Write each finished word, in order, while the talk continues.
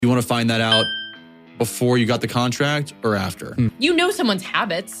want to find that out before you got the contract or after? You know someone's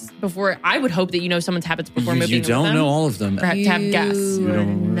habits before. I would hope that you know someone's habits before moving. You don't know all of them. Or to have guests. You're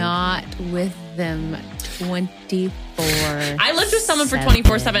not with them 24. I lived with someone for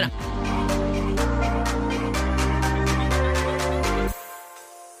 24/7.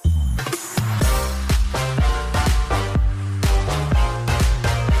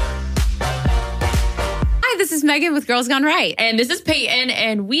 This is Megan with Girls Gone Right. And this is Peyton,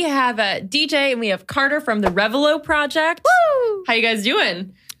 and we have DJ and we have Carter from the Revelo project. Woo! How you guys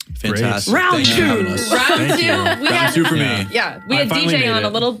doing? Fantastic. Round two. Round two. Round two for me. Yeah, we had DJ on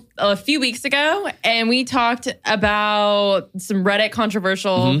a few weeks ago, and we talked about some Reddit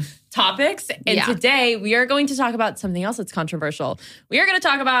controversial topics. And today we are going to talk about something else that's controversial. We are going to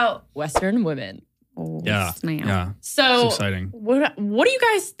talk about Western women. Oh, yeah. So it's exciting. What do you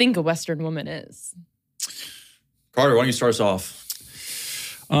guys think a Western woman is? Carter, why don't you start us off?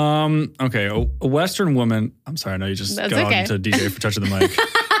 Okay, a Western woman. I'm sorry, I know you just got on to DJ for touching the mic.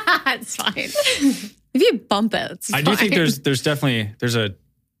 It's fine. If you bump it, it's I fine. do think there's definitely a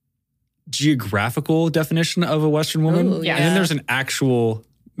geographical definition of a Western woman. Ooh, yeah. And then there's an actual,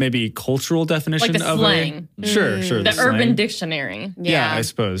 maybe cultural definition Like the of slang. Sure. The Urban Dictionary. Yeah, I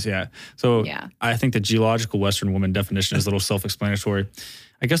suppose, yeah. So Yeah. I think the geological Western woman definition is a little self-explanatory.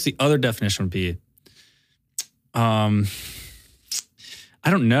 I guess the other definition would be I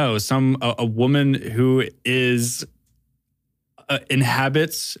don't know, a woman who is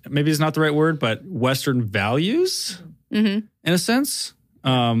inhabits, maybe is not the right word, but Western values in a sense.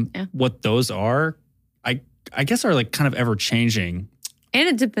 What those are, I guess are like kind of ever changing. And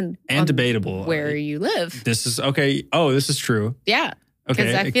it depends and debatable. Where you live. This is okay. Oh, this is true. Yeah. Okay.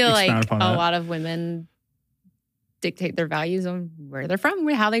 Because I feel like upon a that. lot of women dictate their values on where they're from,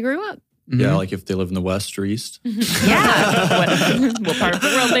 how they grew up. Yeah, like if they live in the West or East. Yeah. what part of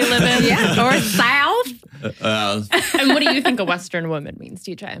the world they live in. Yeah. Or South. And what do you think a Western woman means,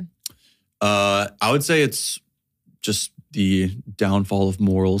 DJ? I would say it's just the downfall of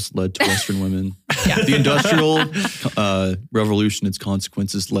morals led to Western women. The Industrial Revolution, its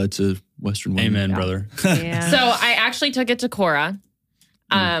consequences led to Western women. Amen, brother. Yeah. So I actually took it to Quora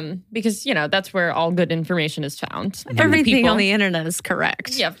because, that's where all good information is found. Everything on the internet is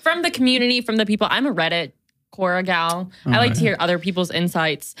correct. Yeah, from the community, from the people. I'm a Reddit Quora gal. I like to hear other people's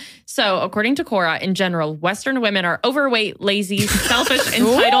insights. So according to Quora, in general, Western women are overweight, lazy, selfish,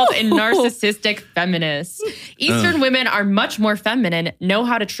 entitled, and narcissistic feminists. Eastern women are much more feminine, know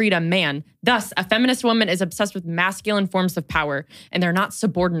how to treat a man. Thus, a feminist woman is obsessed with masculine forms of power, and they're not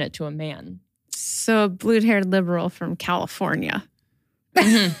subordinate to a man. So a blue-haired liberal from California.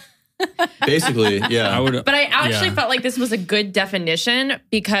 Basically, yeah. But I actually felt like this was a good definition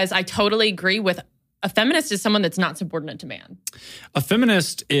because I totally agree with a feminist is someone that's not subordinate to man. A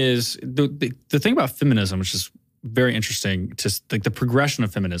feminist is the thing about feminism, which is very interesting, just like the progression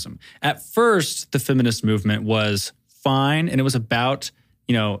of feminism. At first, the feminist movement was fine and it was about,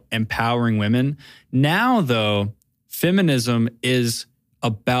 empowering women. Now, though, feminism is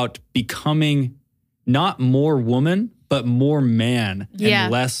about becoming not more woman, but more man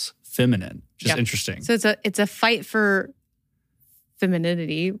and less feminine, which is interesting. So it's a fight for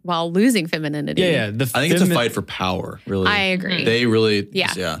femininity while losing femininity. Yeah. I think it's a fight for power, really. I agree. They really,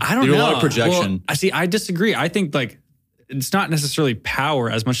 I don't they do know. a lot of projection. Well, I disagree. I think it's not necessarily power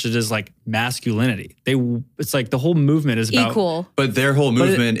as much as it is like masculinity. It's like the whole movement is about equal. But their whole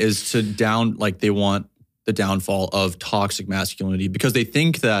movement is to they want the downfall of toxic masculinity because they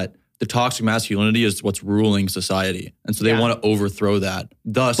think that the toxic masculinity is what's ruling society. And so they want to overthrow that.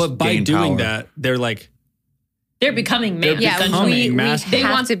 Thus, but by gain doing power. that, They're becoming man. They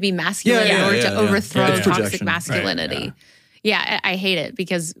want to be masculine in order to overthrow toxic masculinity. Right, I hate it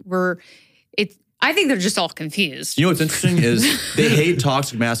because I think they're just all confused. You know what's interesting is they hate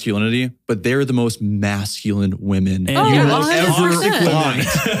toxic masculinity, but they're the most masculine women you will ever find.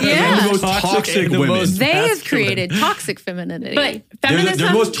 Yeah. They're the most toxic women. They have created toxic femininity. But They're feminism,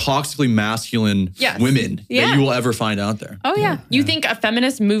 the most toxically masculine women that you will ever find out there. Oh, yeah. You think a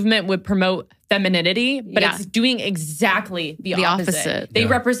feminist movement would promote femininity, but it's doing exactly the opposite. They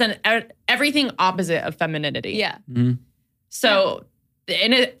represent everything opposite of femininity. Yeah. Mm-hmm. So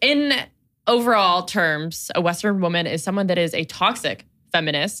in overall terms, a Western woman is someone that is a toxic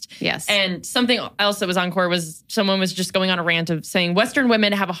feminist. Yes. And something else that was on Core was someone was just going on a rant of saying Western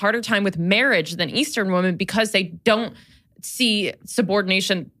women have a harder time with marriage than Eastern women because they don't see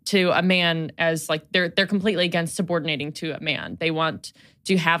subordination to a man as like they're completely against subordinating to a man. They want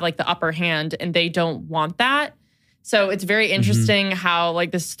to have like the upper hand and they don't want that. So it's very interesting how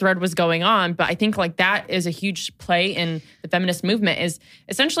like this thread was going on. But I think like that is a huge play in the feminist movement is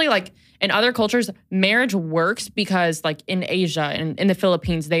essentially like in other cultures, marriage works because like in Asia and in the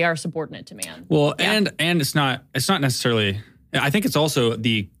Philippines, they are subordinate to man. Well, and it's not necessarily, I think it's also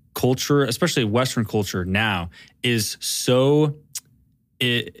the culture, especially Western culture now is so,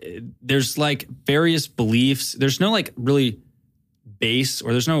 there's like various beliefs. There's no like really base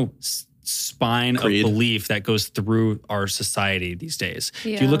or there's no spine Creed. of belief that goes through our society these days.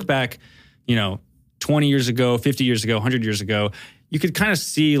 Yeah. If you look back, 20 years ago, 50 years ago, 100 years ago, you could kind of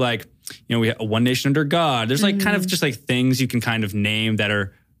see like, we have one nation under God. There's like kind of just like things you can kind of name that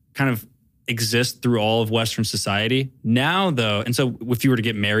are kind of exist through all of Western society. Now though, and so if you were to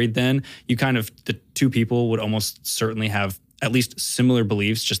get married then, you kind of, the two people would almost certainly have at least similar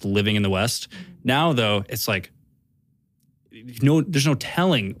beliefs just living in the West. Now though, it's like, there's no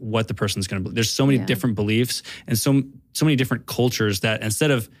telling what the person's going to believe. There's so many different beliefs and so many different cultures that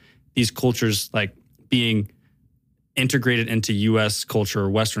instead of these cultures like being integrated into U.S. culture or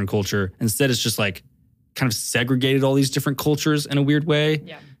Western culture, instead it's just like kind of segregated all these different cultures in a weird way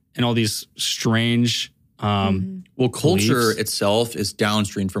and all these strange Well, culture beliefs. itself is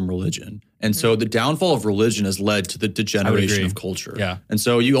downstream from religion. And so the downfall of religion has led to the degeneration of culture. Yeah. And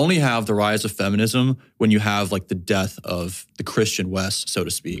so you only have the rise of feminism when you have like the death of the Christian West, so to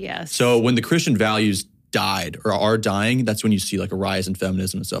speak. Yes. So when the Christian values died or are dying, that's when you see like a rise in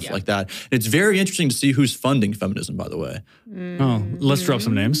feminism and stuff like that. And it's very interesting to see who's funding feminism, by the way. Oh, let's drop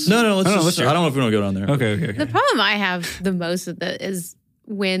some names. No, let's let's just, hear I it. don't know if we want to go down there. Okay. The problem I have the most with it is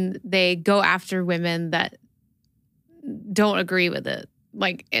when they go after women that don't agree with it.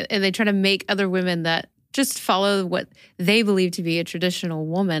 Like, and they try to make other women that just follow what they believe to be a traditional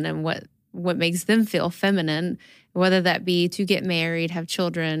woman and what makes them feel feminine, whether that be to get married, have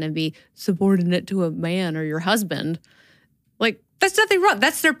children, and be subordinate to a man or your husband. Like, that's nothing wrong.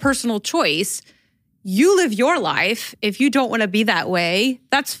 That's their personal choice. You live your life. If you don't want to be that way,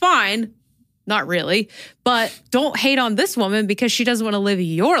 that's fine. Not really. But don't hate on this woman because she doesn't want to live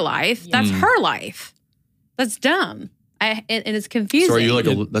your life. That's her life. That's dumb. And it's confusing. So are you like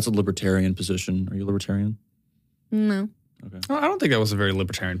that's a libertarian position? Are you libertarian? No. Okay. Well, I don't think that was a very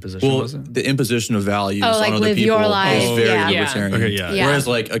libertarian position, Well, was it? the imposition of values like on other live people your life. is very Yeah. libertarian. Okay, yeah. Whereas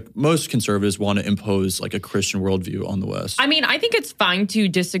like most conservatives want to impose like a Christian worldview on the West. I mean, I think it's fine to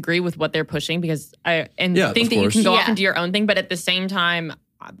disagree with what they're pushing because think of that you course. can go off and do your own thing, but at the same time,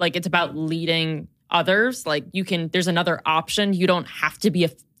 like it's about leading others. Like there's another option. You don't have to be a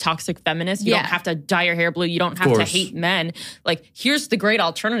toxic feminist. You don't have to dye your hair blue. You don't have to hate men. Like here's the great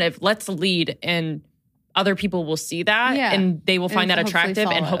alternative. Let's lead, and other people will see that and they will find that attractive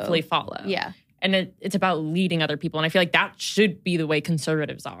and hopefully follow. Yeah. And it's about leading other people. And I feel like that should be the way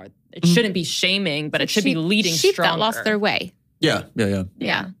conservatives are. It shouldn't be shaming, but it should be leading sheep stronger. that lost their way. Yeah.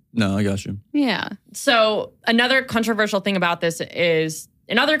 No, I got you. Yeah. So another controversial thing about this is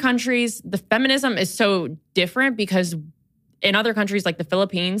in other countries, the feminism is so different because in other countries like the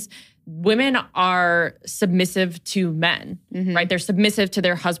Philippines, women are submissive to men, right? They're submissive to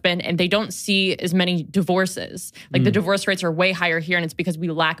their husband and they don't see as many divorces. Like the divorce rates are way higher here and it's because we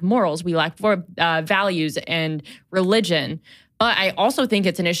lack morals, we lack values and religion. But I also think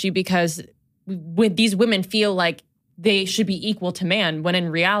it's an issue because these women feel like they should be equal to man when in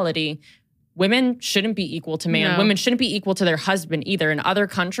reality, women shouldn't be equal to man. No. Women shouldn't be equal to their husband either. In other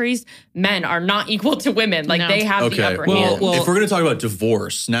countries, men are not equal to women. Like they have the upper hand. Well, if we're going to talk about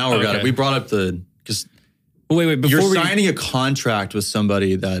divorce, now we brought up because wait, you're signing a contract with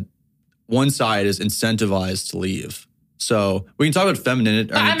somebody that one side is incentivized to leave. So we can talk about feminism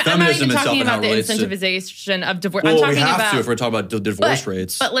I'm not even itself talking and how about it the relates to. incentivization of divorce. Well, I'm talking we have about to if we're talking about the divorce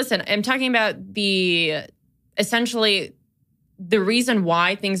rates. But listen, I'm talking about essentially the reason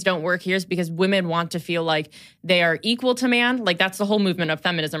why things don't work here is because women want to feel like they are equal to man. Like that's the whole movement of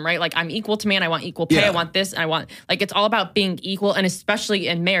feminism, right? Like I'm equal to man. I want equal pay. I want this. And I want like it's all about being equal. And especially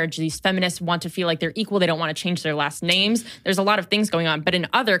in marriage, these feminists want to feel like they're equal. They don't want to change their last names. There's a lot of things going on. But in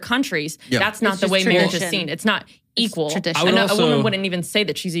other countries, that's not the way marriage is seen. It's not equal. Tradition. A woman wouldn't even say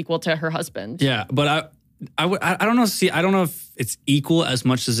that she's equal to her husband. Yeah, but I don't know. See, I don't know if it's equal as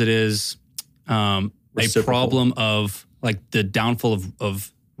much as it is a problem of like the downfall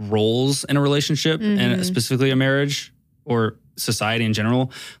of roles in a relationship and specifically a marriage or society in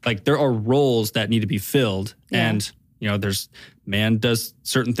general. Like there are roles that need to be filled and there's man does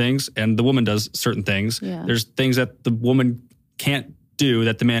certain things and the woman does certain things. Yeah. There's things that the woman can't do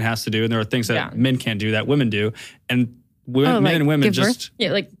that the man has to do. And there are things that men can't do that women do. And men and women just...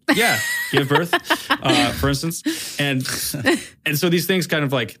 Yeah, like... Yeah. give birth, for instance. And so these things kind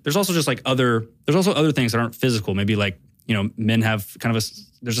of like, there's also other things that aren't physical. Maybe like, men have kind of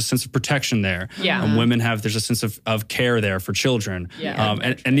there's a sense of protection there. Yeah. And women there's a sense of care there for children. Yeah.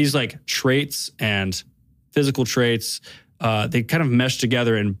 And these like traits and physical traits, they kind of mesh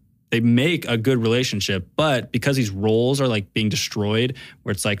together and they make a good relationship. But because these roles are like being destroyed,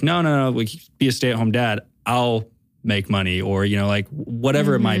 where it's like, no, we be a stay-at-home dad, I'll make money, or, like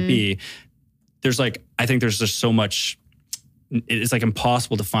whatever it might be. I think there's just so much. It's like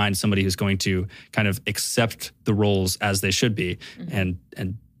impossible to find somebody who's going to kind of accept the roles as they should be. And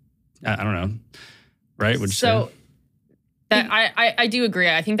I don't know, right? Would you say? That I do agree.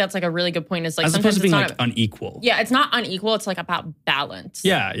 I think that's like a really good point. Is like as sometimes opposed to being it's like unequal. Yeah, it's not unequal. It's like about balance.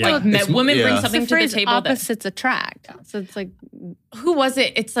 Yeah. Like women bring something the to the phrase table. opposites attract. So it's like, Who was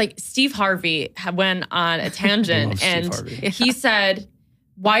it? It's like Steve Harvey went on a tangent and he said,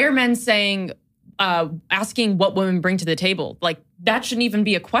 "Why are men saying?" Asking what women bring to the table, like that shouldn't even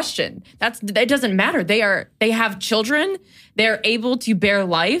be a question. It doesn't matter. They have children. They're able to bear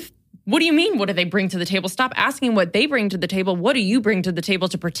life. What do you mean? What do they bring to the table? Stop asking what they bring to the table. What do you bring to the table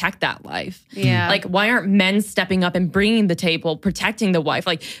to protect that life? Yeah. Like, why aren't men stepping up and bringing the table, protecting the wife?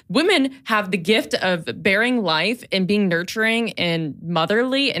 Like, women have the gift of bearing life and being nurturing and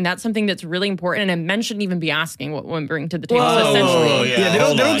motherly, and that's something that's really important. And men shouldn't even be asking what women bring to the table. So essentially, they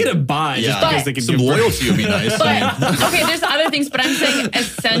don't get a buy just because they can some do loyalty would be nice. But, okay, there's other things, but I'm saying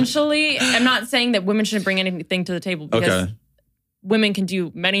essentially, I'm not saying that women shouldn't bring anything to the table because women can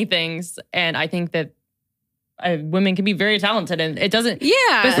do many things, and I think that women can be very talented, and it doesn't.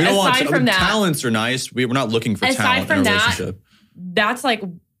 Yeah, we don't want from that, talents are nice. We're not looking for talent in a relationship. That's like,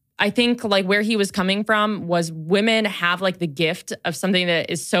 I think like where he was coming from was women have like the gift of something that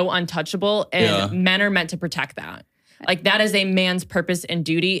is so untouchable, and men are meant to protect that. Like that is a man's purpose and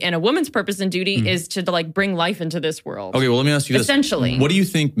duty, and a woman's purpose and duty is to like bring life into this world. Okay, well let me ask you this: essentially, what do you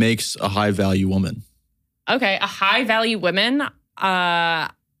think makes a high value woman? Okay, a high value woman.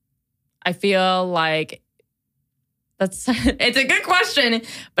 I feel like it's a good question,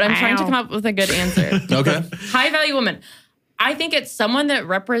 but I'm trying to come up with a good answer. Okay. High value woman. I think it's someone that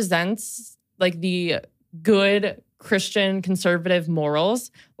represents like the good Christian conservative morals,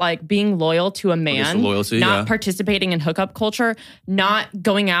 like being loyal to a man, loyalty, not participating in hookup culture, not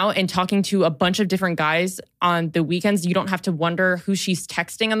going out and talking to a bunch of different guys on the weekends. You don't have to wonder who she's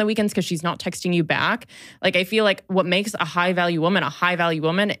texting on the weekends because she's not texting you back. Like, I feel like what makes a high value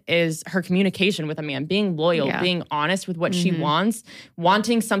woman is her communication with a man, being loyal, being honest with what she wants,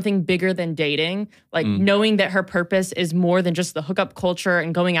 wanting something bigger than dating, like knowing that her purpose is more than just the hookup culture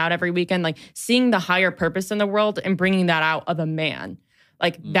and going out every weekend, like seeing the higher purpose in the world and bringing that out of a man.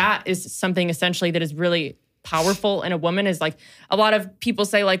 Like that is something essentially that is really powerful in a woman. Is like a lot of people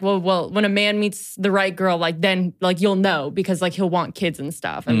say like, well, when a man meets the right girl, like then like you'll know because like he'll want kids and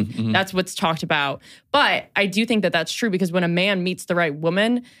stuff. And that's what's talked about. But I do think that that's true because when a man meets the right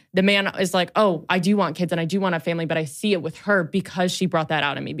woman, the man is like, oh, I do want kids and I do want a family, but I see it with her because she brought that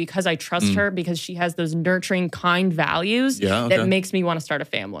out of me, because I trust her, because she has those nurturing, kind values that makes me want to start a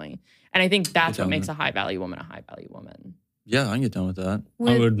family. And I think that's what makes a high value woman a high value woman. Yeah, I can get down with that.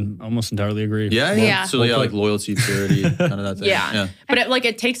 I would almost entirely agree. Yeah. So like loyalty, purity, kind of that thing. Yeah. But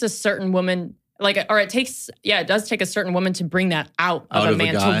it takes a certain woman, it does take a certain woman to bring that out of a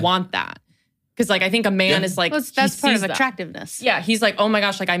man to want that. Because like I think a man is like, that's part of attractiveness. Yeah, he's like, oh my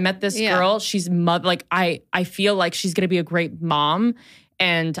gosh, like I met this girl. She's like I feel like she's gonna be a great mom.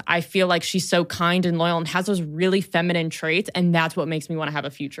 And I feel like she's so kind and loyal and has those really feminine traits. And that's what makes me want to have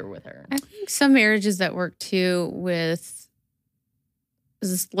a future with her. I think some marriages that work too with,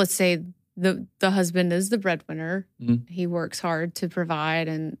 let's say the husband is the breadwinner. He works hard to provide,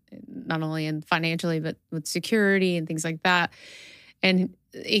 and not only in financially, but with security and things like that. And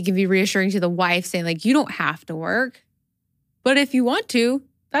it can be reassuring to the wife saying like, you don't have to work, but if you want to,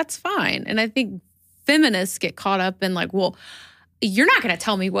 that's fine. And I think feminists get caught up in like, well, you're not going to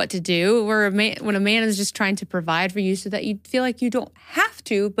tell me what to do. When a man is just trying to provide for you so that you feel like you don't have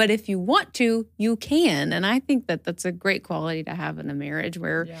to, but if you want to, you can. And I think that that's a great quality to have in a marriage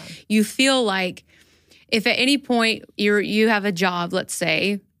where you feel like if at any point you have a job, let's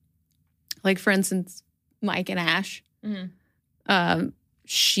say, like for instance, Mike and Ash,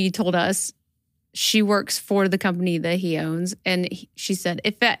 she told us she works for the company that he owns. And she said,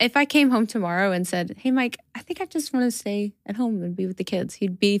 if I came home tomorrow and said, hey, Mike, I think I just want to stay at home and be with the kids,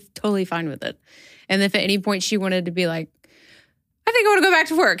 he'd be totally fine with it. And if at any point she wanted to be like, I think I want to go back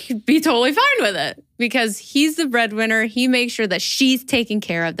to work, he'd be totally fine with it because he's the breadwinner. He makes sure that she's taken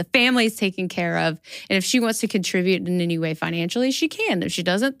care of, the family's taken care of. And if she wants to contribute in any way financially, she can. If she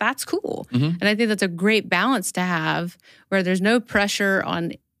doesn't, that's cool. And I think that's a great balance to have where there's no pressure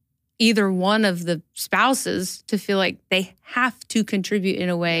on either one of the spouses to feel like they have to contribute in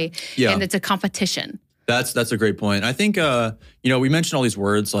a way and it's a competition. That's a great point. I think, we mentioned all these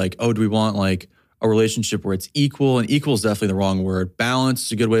words like, oh, do we want like a relationship where it's equal? And equal is definitely the wrong word. Balance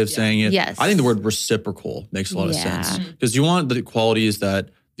is a good way of saying it. Yes. I think the word reciprocal makes a lot of sense because you want the qualities that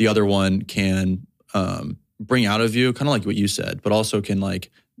the other one can bring out of you, kind of like what you said, but also can like,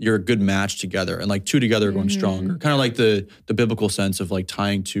 you're a good match together and like two together are going stronger. Kind of like the biblical sense of like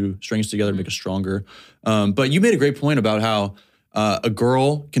tying two strings together to make us stronger. But you made a great point about how a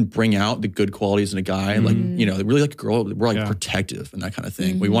girl can bring out the good qualities in a guy. Like, really like a girl, we're like protective and that kind of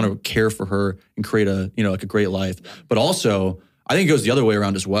thing. We want to care for her and create like a great life. But also, I think it goes the other way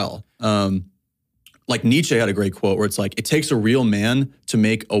around as well. Like Nietzsche had a great quote where it's like, it takes a real man to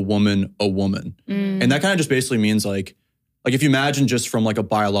make a woman a woman. And that kind of just basically means like if you imagine just from like a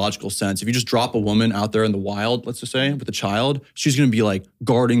biological sense, if you just drop a woman out there in the wild, let's just say with a child, she's going to be like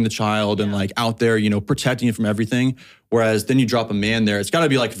guarding the child and like out there, protecting it from everything. Whereas then you drop a man there, it's got to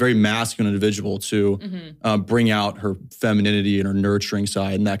be like a very masculine individual to bring out her femininity and her nurturing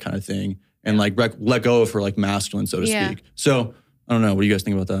side and that kind of thing. And like let go of her like masculine, so to speak. So I don't know. What do you guys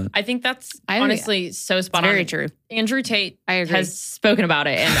think about that? I think that's honestly so spot on. Very true. Andrew Tate I agree. has spoken about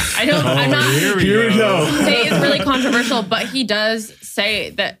it, and I'm not. Here we go. Tate is really controversial, but he does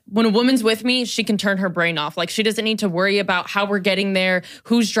say that when a woman's with me, she can turn her brain off. Like she doesn't need to worry about how we're getting there,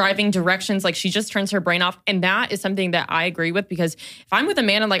 who's driving directions. Like she just turns her brain off, and that is something that I agree with because if I'm with a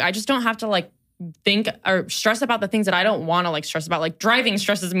man and like I just don't have to like think or stress about the things that I don't want to like stress about. Like driving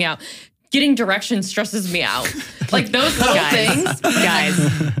stresses me out. Getting directions stresses me out. Like those little things.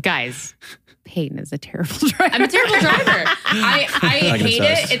 Guys, Peyton is a terrible driver. I'm a terrible driver. I hate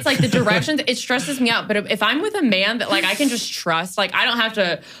it. It's like the directions, it stresses me out. But if I'm with a man that like I can just trust, like I don't have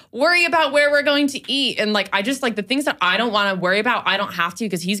to worry about where we're going to eat. And like I just like the things that I don't want to worry about, I don't have to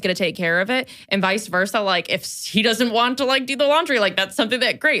because he's going to take care of it. And vice versa. Like if he doesn't want to like do the laundry, like that's something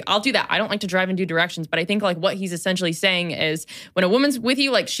that great, I'll do that. I don't like to drive and do directions. But I think like what he's essentially saying is when a woman's with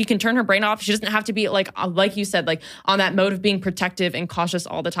you, like she can turn her brain off. She doesn't have to be like you said, like on that mode of being protective and cautious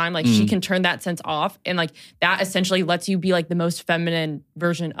all the time. Like she can turn that sense off. And like that essentially lets you be like the most feminine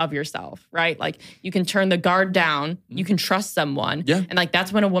version of yourself, right? Like you can turn the guard down, you can trust someone. Yeah. And like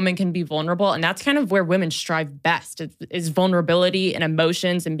that's when a woman can be vulnerable. And that's kind of where women strive best is vulnerability and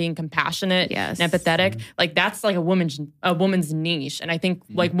emotions and being compassionate and empathetic. Like that's like a woman's niche. And I think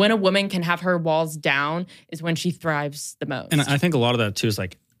like when a woman can have her walls down is when she thrives the most. And I think a lot of that too is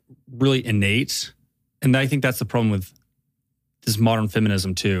like really innate. And I think that's the problem with this modern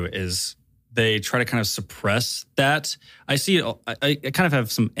feminism too, is they try to kind of suppress that. I see it, I kind of have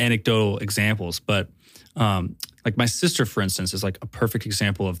some anecdotal examples, but like my sister, for instance, is like a perfect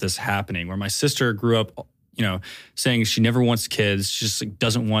example of this happening, where my sister grew up, saying she never wants kids. She just like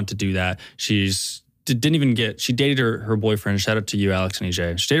doesn't want to do that. She dated her boyfriend. Shout out to you, Alex and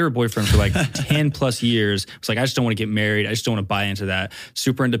EJ. She dated her boyfriend for like 10 plus years. It's like, I just don't want to get married. I just don't want to buy into that.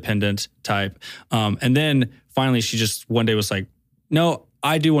 Super independent type. And then finally she just one day was like, no,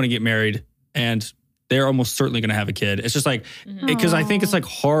 I do want to get married. And they're almost certainly going to have a kid. It's just like, because I think it's like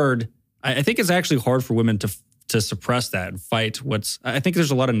hard. I think it's actually hard for women to suppress that and fight I think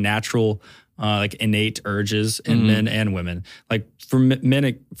there's a lot of natural, like innate urges in men and women. Like for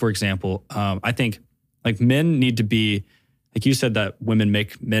men, for example, I think like men need to be, like you said that women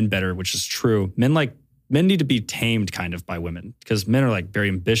make men better, which is true. Men need to be tamed kind of by women because men are like very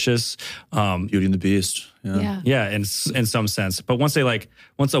ambitious. Beauty and the Beast. Yeah, in some sense. But once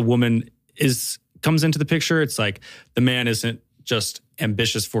a woman comes into the picture, it's like the man isn't just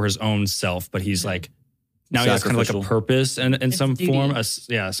ambitious for his own self, but he's like, now he has kind of like a purpose and in some duty. Form,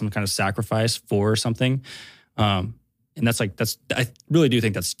 some kind of sacrifice for something. And I really do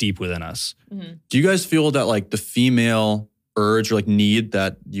think that's deep within us. Mm-hmm. Do you guys feel that like the female urge or like need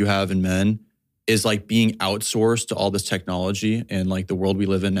that you have in men is like being outsourced to all this technology and like the world we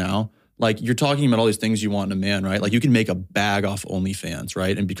live in now? Like you're talking about all these things you want in a man, right? Like you can make a bag off OnlyFans,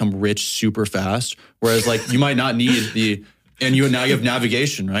 right? And become rich super fast. Whereas like you might not need now you have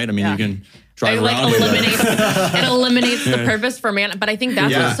navigation, right? I mean, you can drive around. It eliminates the purpose for a man. But I think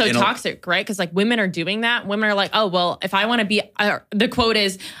that's what's so toxic, right? Because like women are doing that. Women are like, oh, well, if I want to be, the quote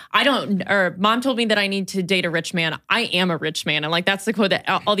is, mom told me that I need to date a rich man. I am a rich man. And like, that's the quote that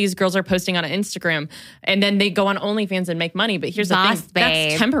all these girls are posting on Instagram. And then they go on OnlyFans and make money. But here's the thing,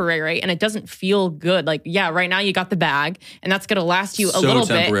 that's temporary, right? And it doesn't feel good. Like, yeah, right now you got the bag and that's going to last you a little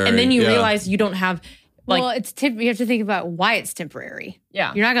bit. And then you realize you don't have Like, well, you have to think about why it's temporary.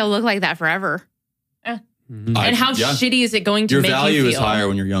 yeah. You're not going to look like that forever. Mhm. And how shitty is it going to Your make you value feel? is higher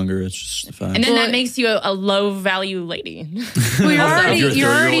when you're younger. It's just a fact. And then Well, that makes you a low value lady. Well, you're Also, if already, you're you're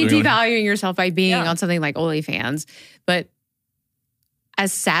 30 already older, you're- devaluing yourself by being Yeah. on something like OnlyFans. But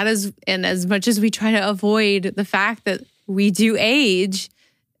as sad as and as much as we try to avoid the fact that we do age,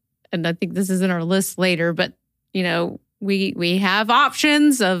 and I think this is in our list later, but you know, we have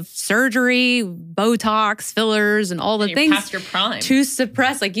options of surgery, Botox, fillers, and all the You're things past your prime. to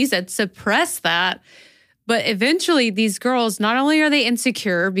suppress, like you said, suppress that. But eventually, these girls, not only are they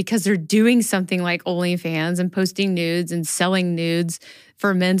insecure because they're doing something like OnlyFans and posting nudes and selling nudes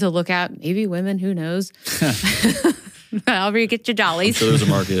for men to look at, maybe women, who knows? However you get your I'm dollies. sure there's a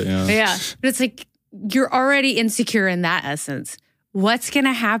market. Yeah. Yeah. But it's like, you're already insecure in that essence. What's going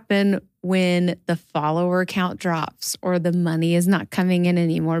to happen when the follower count drops or the money is not coming in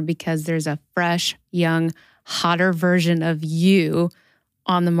anymore because there's a fresh, young, hotter version of you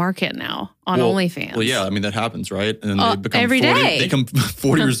on the market now on OnlyFans? Well, yeah, I mean that happens, right? And then they become every 40, day. They become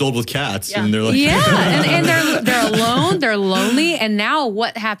 40 years old with cats, Yeah. and they're like, Yeah, and they're alone, they're lonely, and now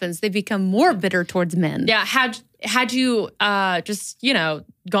what happens? They become more bitter towards men. Yeah, had you just, you know,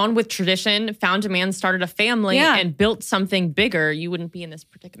 gone with tradition, found a man, started a family, Yeah. and built something bigger, you wouldn't be in this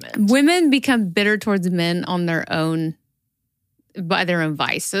predicament. Women become bitter towards men on their own, by their own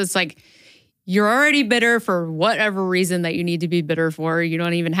vice. So it's like, you're already bitter for whatever reason that you need to be bitter for. You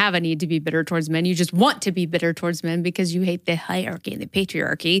don't even have a need to be bitter towards men. You just want to be bitter towards men because you hate the hierarchy and the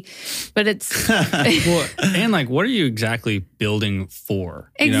patriarchy. But it's Well, and like, what are you exactly building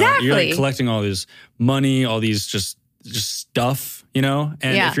for? You know, Exactly. you're like collecting all this money, all these just stuff, you know?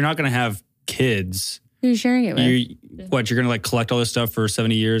 And Yeah. if you're not going to have kids, who you're sharing it with. you're going to like collect all this stuff for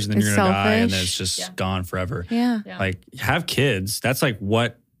 70 years and then It's you're going to die and then selfish. it's just Yeah. gone forever. Yeah. Yeah. Like, have kids. That's like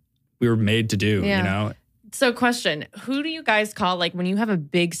what we were made to do, Yeah. you know? So, question: who do you guys call, like, when you have a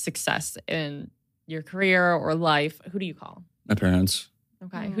big success in your career or life? Who do you call? my parents.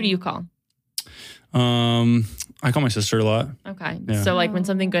 Okay, who do you call? I call my sister a lot. Okay, Yeah. so like when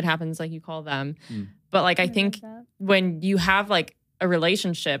something good happens, like you call them. But like I think when you have like a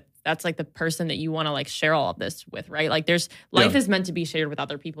relationship, that's like the person that you want to like share all of this with, right? Like life Yeah. is meant to be shared with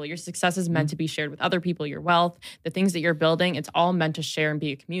other people. Your success is meant to be shared with other people. Your wealth, the things that you're building, it's all meant to share and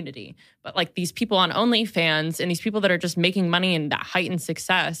be a community. But like these people on OnlyFans and these people that are just making money and that heightened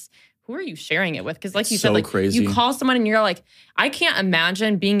success, who are you sharing it with? Because like you said, So like crazy. you call someone and you're like, I can't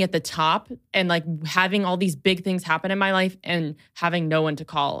imagine being at the top and like having all these big things happen in my life and having no one to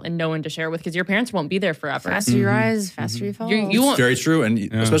call and no one to share with because your parents won't be there forever. Faster you rise, faster you fall. You won't. Very true. And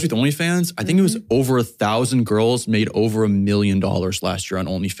especially with OnlyFans, I think it was over 1,000 girls made over $1 million last year on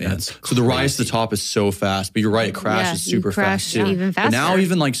OnlyFans. So the rise to the top is so fast. But you're right, it crashes you super crash fast too. even But now faster.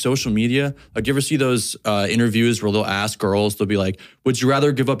 even like social media, like you ever see those interviews where they'll ask girls, they'll be like, would you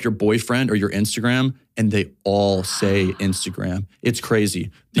rather give up your boyfriend or your Instagram? And they all say Instagram. It's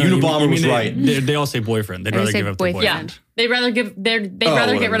crazy. The No, Unabomber you mean was they, right. They all say boyfriend. They'd They rather say give up their boyfriend. Yeah, boyfriend. they'd rather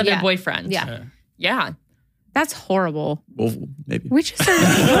whatever. get rid of their Yeah. boyfriend. Yeah. Yeah. That's horrible. Well, maybe. We just are,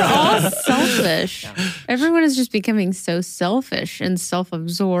 we're all selfish. Everyone is just becoming so selfish and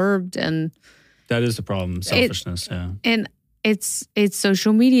self-absorbed, and That is the problem, selfishness. and it's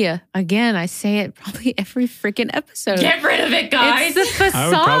social media. Again, I say it probably every freaking episode. Get rid of it, guys. It's the I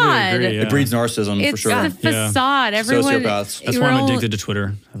would probably facade. agree. Yeah. It breeds narcissism for It's sure. the facade. Everyone. Sociopaths. That's you're why I'm all- addicted to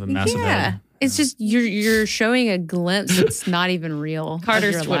Twitter. I have a massive Yeah, head. it's just you're showing a glimpse that's not even real. of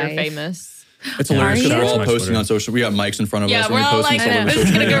Carter's your Twitter life. famous. It's hilarious Are because we're you? all My posting Twitter. on social. We got mics in front of Yeah, us. we're and all posting like, stuff on this is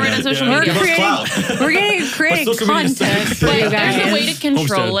social gonna go media. right on social Yeah. media. Give us Creating- clout. We're getting creating But social media content sucks. for you But guys. there's a way to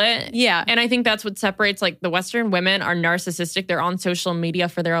control Homestead. it. Yeah. And I think that's what separates like the Western women are narcissistic. They're on social media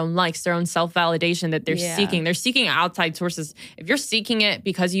for their own likes, their own self-validation that they're Yeah. seeking. They're seeking outside sources. If you're seeking it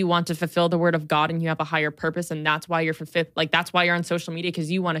because you want to fulfill the word of God and you have a higher purpose and that's why you're that's why you're on social media because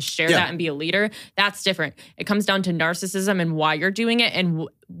you want to share Yeah. that and be a leader, that's different. It comes down to narcissism and why you're doing it and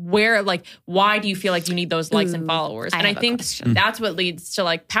where like why do you feel like you need those likes and Ooh, followers? I And I have a think question. that's what leads to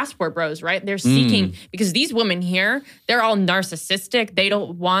like passport bros, right? They're seeking because these women here, they're all narcissistic. They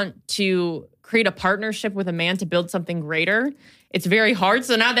don't want to create a partnership with a man to build something greater. It's very hard.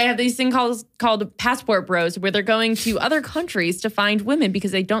 So now they have these things called passport bros where they're going to other countries to find women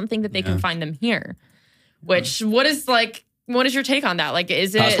because they don't think that they can find them here. Which what is your take on that? Like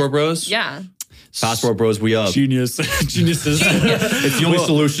is it Passport bros? Yeah. Passport bros, we up. Geniuses. It's the only Well,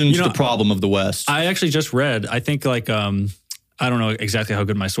 solution you to know, the problem of the West. I actually just read, I think like, I don't know exactly how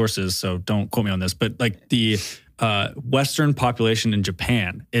good my source is, so don't quote me on this, but like the Western population in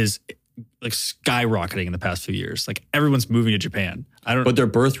Japan is like skyrocketing in the past few years. Like everyone's moving to Japan. But their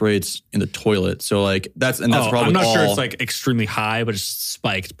birth rate's in the toilet. So like that's probably I'm not sure it's like extremely high, but it's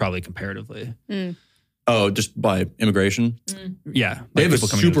spiked probably comparatively. Oh, just by immigration? Yeah. They have a people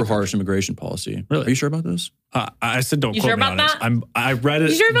super harsh immigration policy. Really? Are you sure about this? I said don't You quote sure me on about it. that? I read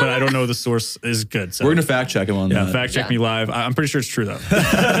it, but I don't know the source is good. So We're going to fact check him on that. fact check me live. I'm pretty sure it's true though.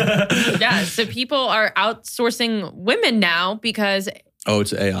 Yeah, so people are outsourcing women now because Oh,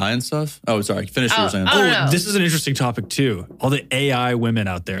 it's AI and stuff? Oh, sorry. Finish what you were saying. no. This is an interesting topic too. All the AI women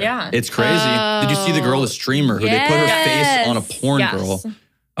out there. yeah. It's crazy. Did you see the girl, the streamer, who they put her face on a porn Yes. girl?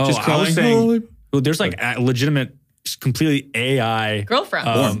 Oh, Just I was crying. saying, there's like a legitimate, completely AI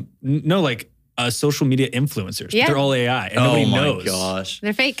Girlfriend. like social media influencers. Yeah. They're all AI, and Oh nobody my knows. gosh.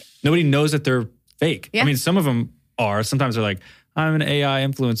 They're fake. Nobody knows that they're fake. Yeah. I mean, some of them are. Sometimes they're like, I'm an AI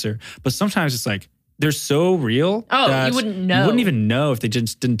influencer, but sometimes it's like they're so real. Oh, that you wouldn't know. You wouldn't even know if they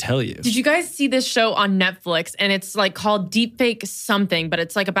just didn't tell you. Did you guys see this show on Netflix? And it's like called Deepfake something, but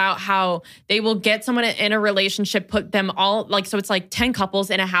it's like about how they will get someone in a relationship, put them all like, so it's like 10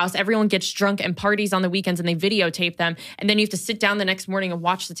 couples in a house. Everyone gets drunk and parties on the weekends and they videotape them. And then you have to sit down the next morning and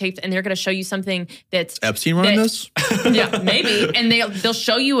watch the tapes and they're going to show you something that's Epstein running this? yeah, maybe. And they'll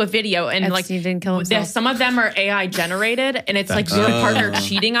show you a video and Epstein didn't kill himself. some of them are AI generated and it's like your partner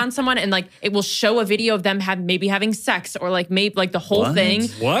cheating on someone and like it will show a video of them maybe having sex or like maybe like the whole What? thing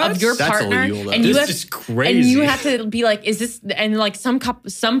What? of your That's partner. illegal, though. And This you have, is crazy. And you have to be like, is this? And like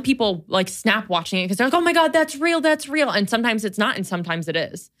some people like snap watching it because they're like, oh my god, that's real, and sometimes it's not, and sometimes it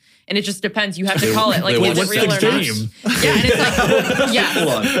is. And it just depends. You have to call it like, Wait, is what's it real the or game? not? Yeah, and it's like, yeah. Hold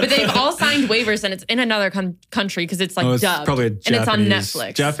on. But they've all signed waivers, and it's in another country because it's like Oh, it's dubbed, probably a and it's on Japanese.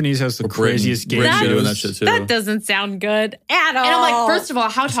 Netflix. Japanese has the Or Britain. craziest game Britain That- doing that shows. shit too. That doesn't sound good at all. And I'm like, first of all,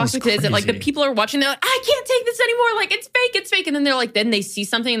 how sounds toxic is it? Like the crazy. people are watching, they're like, I can't take this anymore. Like it's fake. And then they're like, then they see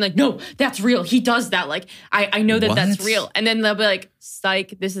something and like, no, that's real. He does that. Like I know that that's What? real. And then they'll be like,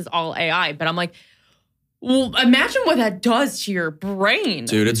 psych, this is all AI. But I'm like, well, imagine what that does to your brain.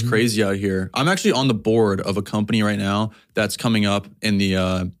 Dude, it's crazy out here. I'm actually on the board of a company right now that's coming up in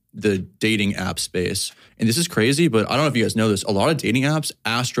the dating app space. And this is crazy, but I don't know if you guys know this. A lot of dating apps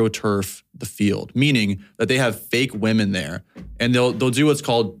astroturf the field, meaning that they have fake women there. And they'll do what's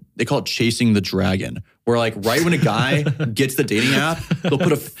called, they call it chasing the dragon, where like right when a guy gets the dating app, they'll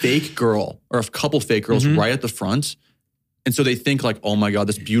put a fake girl or a couple fake girls right at the front. And so they think like, oh my God,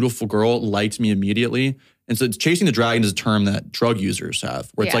 this beautiful girl liked me immediately. And so chasing the dragon is a term that drug users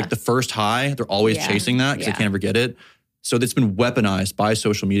have, where it's Yeah. like the first high, they're always Yeah. chasing that because Yeah. they can't ever get it. So it's been weaponized by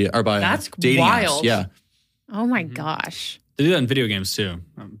social media or by That's dating wild. apps. Yeah. oh my gosh. They do that in video games too.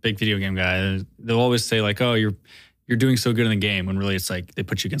 I'm a big video game guy. They'll always say like, "Oh, you're doing so good in the game," when really it's like they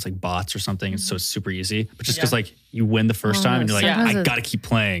put you against like bots or something. It's so super easy. But just because like you win the first Oh, time and you're like, sometimes I it's- gotta keep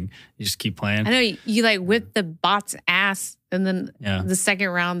playing. You just keep playing. I know you like whip the bot's ass, and then Yeah. the second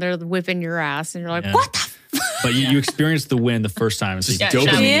round they're whipping your ass, and you're like, Yeah. what the? But you experience the win the first time. It's Just like,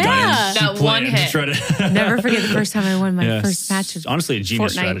 dopamine. Yeah. That one playing, hit. try to- Never forget the first time I won my Yeah. first match. Of Honestly, a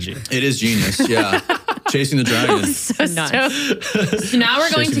genius Fortnite. strategy. It is genius. Yeah. Chasing the dragon. so Nuts. stoked. So now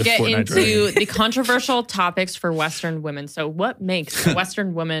we're going Chasing to the get Fortnite into dragon. the controversial topics for Western women. So what makes a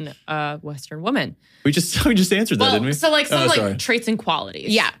Western woman a Western woman? We just answered that, didn't we? So like some Oh, sorry. like traits and qualities.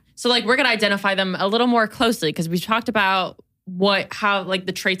 Yeah. So like we're gonna identify them a little more closely because we talked about how like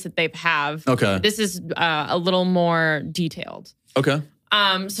the traits that they have. Okay. This is a little more detailed. Okay.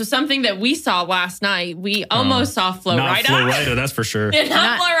 So something that we saw last night, we almost saw Flo Not Rida. Flo Rida, that's for sure. Yeah,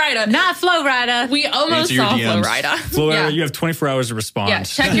 not Flo Rida. Not Flo Rida. We almost Answer your saw Flo DMs. Rida. Flo Rida, Yeah. you have 24 hours to respond. Yeah,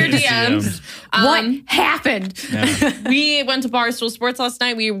 check your DMs. What happened? Yeah. We went to Barstool Sports last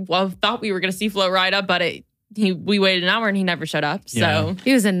night. We thought we were going to see Flo Rida, but we waited an hour and he never showed up. So, Yeah.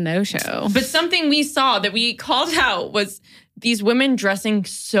 He was a no-show. but something we saw that we called out was these women dressing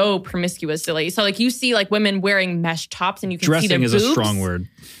so promiscuously. So like you see like women wearing mesh tops and you can see their Dressing is boobs. a strong word.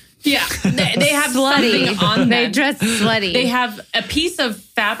 Yeah, they have Slutty. something on them. They dress slutty. They have a piece of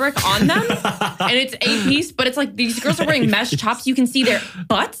fabric on them, and it's a piece, but it's like these girls are wearing mesh tops. You can see their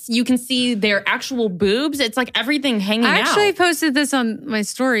butts. You can see their actual boobs. It's like everything hanging I actually out. posted this on my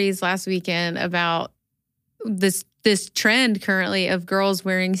stories last weekend about this trend currently of girls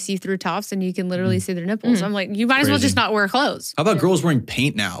wearing see-through tops and you can literally see their nipples. I'm like, you might as well Crazy. just not wear clothes. How about girls wearing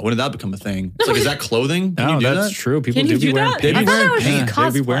paint now? When did that become a thing? It's like, is that clothing? Can No, you do that's that? true. People Can do you be do wearing that? They be I thought wearing it was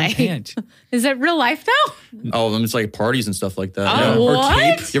paint. They be wearing cosplay. paint. Is that real life though? Oh, it's like parties and stuff like that. Oh, Or what?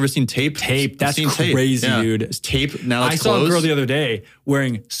 tape. You ever seen tape? Tape. I've That's seen tape. crazy, Yeah. dude. It's tape. Now I it's saw a clothes. girl the other day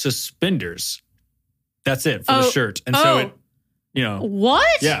wearing suspenders. That's it for the Oh, shirt. And so oh. it, you know,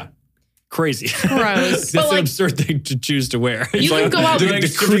 What? yeah. crazy. Gross. That's an absurd thing to choose to wear. You can go out The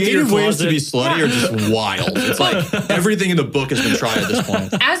with creative ways to be slutty are just wild. It's like everything in the book has been tried at this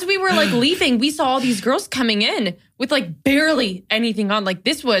point. As we were like leaving, we saw all these girls coming in with like barely anything on. Like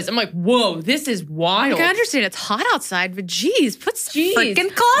I'm like, whoa, this is wild. I understand it's hot outside, but geez, put some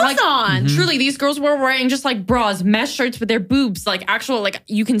freaking clothes Like, on. Truly, these girls were wearing just like bras, mesh shirts with their boobs, like actual, like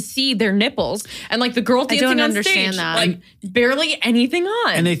you can see their nipples, and like the girl dancing don't on understand stage, that. like barely anything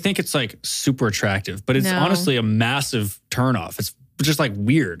on. And they think it's like super attractive, but it's No. honestly a massive turnoff. It's just like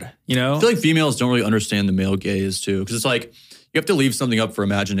weird, you know? I feel like females don't really understand the male gaze too, because it's like you have to leave something up for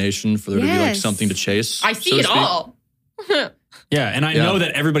imagination for there to be like Yes. something to chase. I see so to it speak. all. Yeah, and I know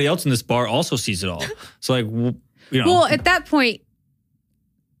that everybody else in this bar also sees it all. So like, you know. Well, at that point,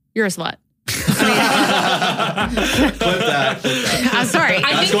 you're a slut. Clip that. I'm sorry. I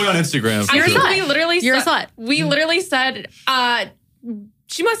That's think- going on Instagram. for I think sure. we literally You're a said, slut. We literally said,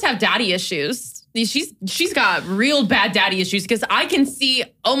 she must have daddy issues. She's got real bad daddy issues because I can see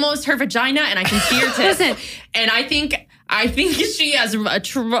almost her vagina and I can see her tits. Listen. And I think she has a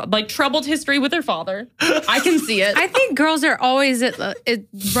troubled history with her father. I can see it. I think girls are always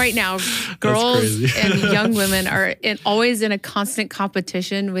right now. Girls crazy. and young women are always in a constant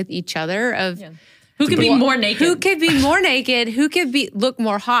competition with each other of Who could be more naked? who could be more naked, who could look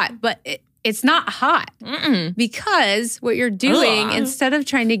more hot. But it's not hot because what you're doing Ugh. instead of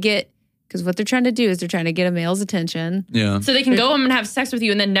trying to get, because what they're trying to do is they're trying to get a male's attention. Yeah. So they can go home and have sex with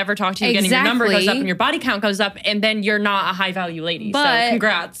you and then never talk to you again. And your number goes Exactly. up and your body count goes up and then you're not a high value lady. But- so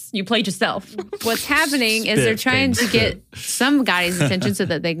congrats. You played yourself. What's happening is they're trying to get some guy's attention so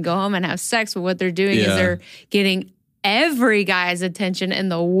that they can go home and have sex. But what they're doing is Yeah. they're getting every guy's attention in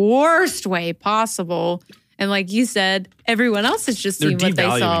the worst way possible. And like you said, everyone else has just They're seen what they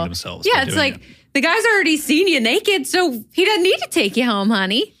devaluing saw. themselves Yeah, by it's doing like the guy's already seen you naked, so he doesn't need to take you home,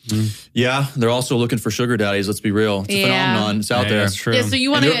 honey. Yeah, they're also looking for sugar daddies. Let's be real. It's a Yeah. phenomenon. It's out Yeah, there. that's true. Yeah, so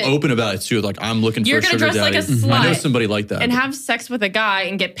you And want they're to open about it too. Like, I'm looking You're for a gonna sugar dress like daddy. a slut I know somebody like that. and have sex with a guy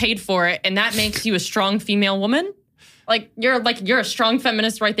and get paid for it, and that makes you a strong female woman. You're a strong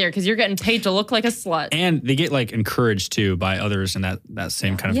feminist right there because you're getting paid to look like a slut. And they get like encouraged too by others in that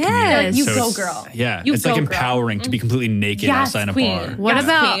same kind of Yes. community. You So go, it's- girl. Yeah, You it's like go, girl. empowering to be completely naked outside a bar. What Yes,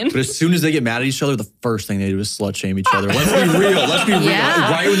 about- queen. But as soon as they get mad at each other, the first thing they do is slut shame each other. Let's be real. Let's be real.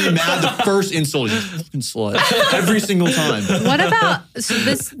 Yeah. Right when they're mad, the first insult is fucking slut. Every single time. What about so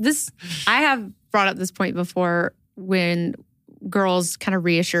this? I have brought up this point before when girls kind of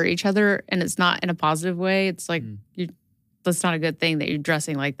reassure each other, and it's not in a positive way. It's like that's not a good thing that you're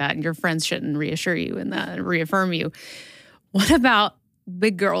dressing like that, and your friends shouldn't reassure you and that and reaffirm you. What about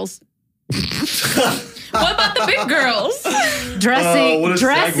big girls What about the big girls? dressing? What a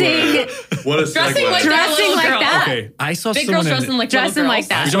dressing Dressing like Dressing little like girl. that. Okay, I saw Big someone girls dressing like little dressing like girls.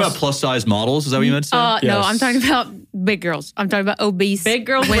 that. You're talking about plus size models? Is that what you meant to say? No, Yes. I'm talking about big girls. I'm talking about obese Big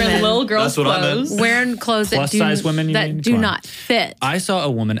girls women wearing little girls' That's what I meant. clothes. wearing clothes Plus size women, you mean? that do Come on. not fit. I saw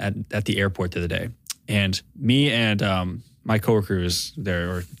a woman at the airport the other day, and me and my coworker who was there,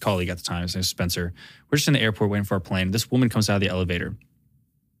 or colleague at the time, his name was Spencer. We're just in the airport waiting for our plane. This woman comes out of the elevator.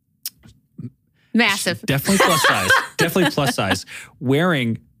 Massive. Definitely plus size. Definitely plus size.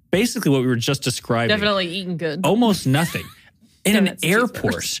 Wearing basically what we were just describing. Definitely eating good. Almost nothing. In an Donuts,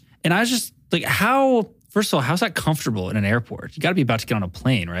 airport. And I was just like, first of all, how's that comfortable in an airport? You got to be about to get on a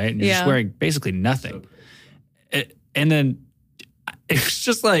plane, right? And you're just Yeah. wearing basically nothing. And then it's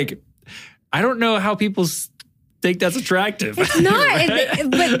just like, I don't know how people think that's attractive. It's not, Right?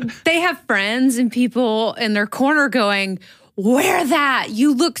 but they have friends and people in their corner going, wear that.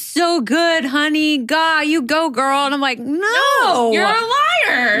 You look so good, honey. God, you go, girl. And I'm like, no. You're a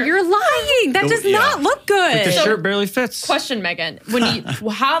liar. You're lying. That does Yeah. not look good. The shirt barely fits. Question, Megan.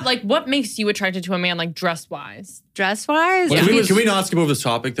 What makes you attracted to a man like dress wise? Dress wise? Can we not skip over this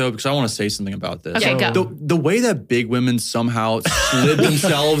topic though? Because I want to say something about this. Okay, go. The way that big women somehow slid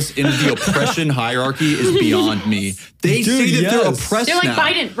themselves into the oppression hierarchy is beyond me. They say that they're yes. oppressed They're like now.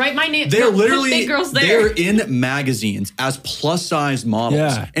 Biden, write my name. They're put literally big girls they're there. in magazines as plus size models,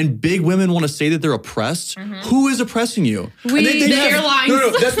 Yeah. and big women want to say that they're oppressed. Who is oppressing you? We- And the airlines. No,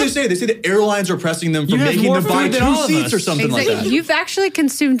 that's what they say. They say the airlines are oppressing them for You have making more them buy food than 2 all of seats or us. something like Exactly. that. You've actually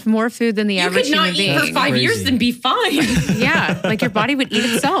consumed more food than the You average could not human eat being. for 5 years Crazy. and be fine. Yeah, like your body would eat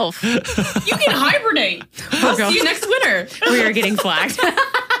itself. You can hibernate. I'll girl. see you next winter. We are getting flagged.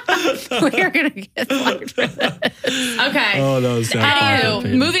 We are going to get flagged for this. Okay. Oh, that was so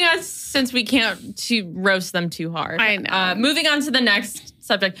Anywho, moving on, since we can't roast them too hard. I know. Moving on to the next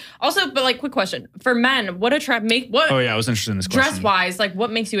subject. Also, but like, quick question for men: what? Oh yeah, I was interested in this question. Dress wise, like,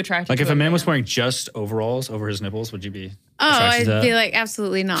 what makes you attracted? Like, to if a man was wearing just overalls over his nipples, would you be? I'd be like,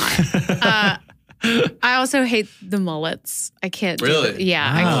 absolutely not. I also hate the mullets. I can't. Really?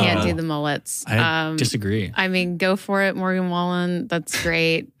 I can't do the mullets. I disagree. I mean, go for it, Morgan Wallen. That's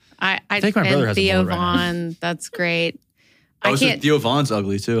great. I think my brother has a Theo mullet right now. Vaughn. That's great. Oh, so Theo Vaughn's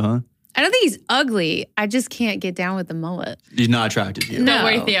ugly too, huh? I don't think he's ugly. I just can't get down with the mullet. He's not attracted to you. No. Don't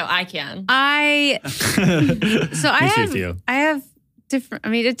worry, Theo. I can. I Theo. have different. I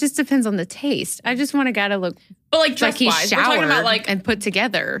mean, it just depends on the taste. I just want a guy to look But like dress like he's wise, we're talking showered about like and put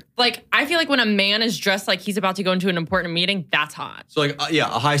together. Like, I feel like when a man is dressed like he's about to go into an important meeting, that's hot. So like, a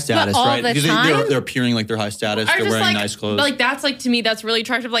high status, all right? the Because time? they're appearing like they're high status. Or They're just wearing like, nice clothes. But like, that's like, to me, that's really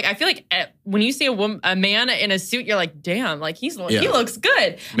attractive. Like, I feel like when you see a man in a suit, you're like, damn, like he looks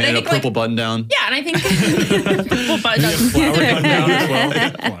good. Man in a purple button down. Yeah, and I think purple button down. Flower button down as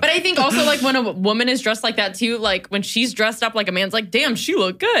well. Come on. But I think also like when a woman is dressed like that too, like when she's dressed up like a man's like, damn, she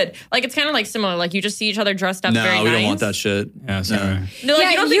look good. Like it's kind of like similar. Like you just see each other dressed up No, very we nice. don't want that shit. Yeah, sorry. No, like,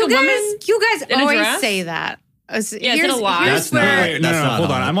 you don't think a woman you guys in a always dress? say that. is it a lie? That's where, not- Wait, no, That's not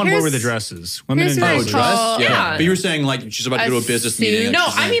hold on. hot. I'm on board with the Here's- dresses. Women in here's what I Oh, dresses. call- dress? Yeah. But you were saying like she's about to go to a business meeting. and No,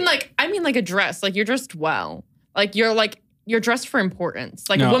 she's I mean like a dress. Like you're dressed well. Like you're dressed for importance.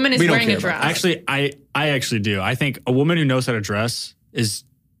 Like No, a woman is we don't wearing a care about dress. that. Actually, I actually do. I think a woman who knows how to dress is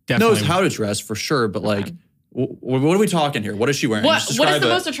definitely knows how to dress for sure, but like, what are we talking here? What is she wearing? What Just is describe the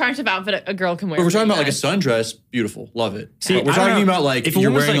it. most attractive outfit a girl can wear? But we're talking for about you like a guys? sundress, beautiful, love it. See, But we're I don't talking know. about like if a you're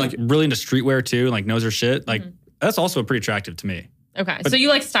woman's wearing like like really into streetwear too, like knows her shit, like that's also pretty attractive to me. Okay, But- so you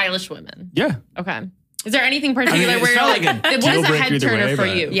like stylish women. Yeah. Okay. Is there anything particular it's where you're not like, like a what deal is a breaker head either turner way, for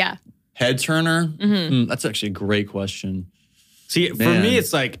but- you? Yeah. head turner. Mm-hmm. That's actually a great question. See, for Man. me,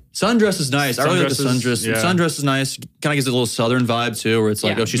 it's like Sundress is nice. I really like the Sundress sundress. is- yeah. Sundress is nice. Kind of gives it a little southern vibe too, where it's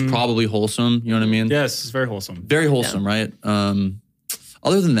like, Yeah. oh, she's probably wholesome. You know what I mean? yes, it's very wholesome. Very wholesome, right?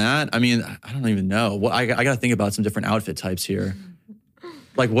 Other than that, I mean, I don't even know. What I got to think about some different outfit types here.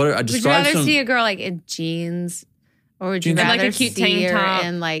 Like, what are, I Would you describe rather some. see a girl like in jeans, or would you Jeans. And, rather like, a cute see tank her top.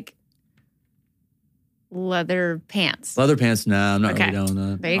 in like leather pants? Leather pants? Nah, I'm not Okay. really down with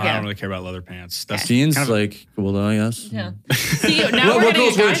that. There you I don't go. really care about leather pants. That's Jeans, kind of- like, cool though, I guess. Yeah. See, now we're What getting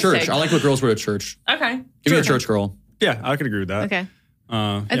girls wear to guys church? thing. I like what girls wear to church. Okay. Give me a church girl. yeah, I could agree with that. Okay.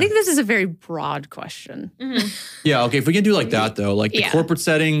 I I think this is a very broad question. Yeah, okay. If we can do like that though, like the Yeah. corporate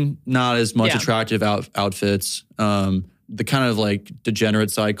setting, not as much Yeah. attractive outfits. The kind of like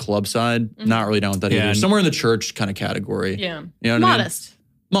degenerate side, club side, not really down with that Yeah, either. and- Somewhere in the church kind of category. Yeah. You know what I mean? Modest.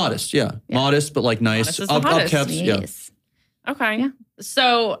 Modest, yeah. Modest, but like nice. Modest is the hottest. Upkept, yeah. Yes. Okay. Yeah.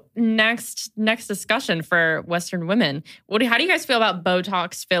 So next discussion for Western women. How do you guys feel about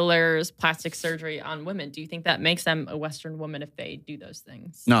Botox, fillers, plastic surgery on women? Do you think that makes them a Western woman if they do those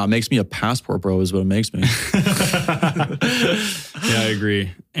things? No, it makes me a passport bro is what it makes me. yeah, I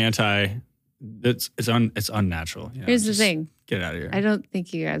agree. It's unnatural. You know, Here's the just thing. Get out of here. I don't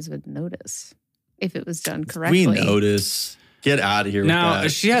think you guys would notice if it was done correctly. We notice. Get out of here Now with that.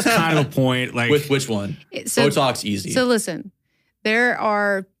 she has kind of a point. Like With which one? So, Botox easy. so listen, there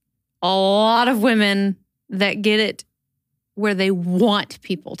are a lot of women that get it where they want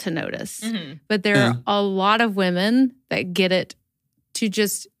people to notice. Mm-hmm. But there are a lot of women that get it to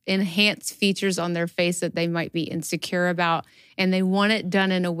just enhance features on their face that they might be insecure about. And they want it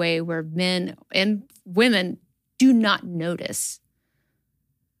done in a way where men and women do not notice.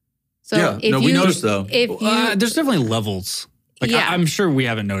 So Yeah, if no, we notice though. If you, there's definitely levels. Like Yeah. I'm sure we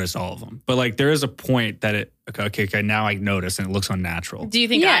haven't noticed all of them, but like there is a point that it okay now I notice and it looks unnatural. Do you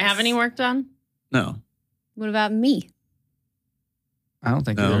think I Yes. have any work done? No. what about me? I don't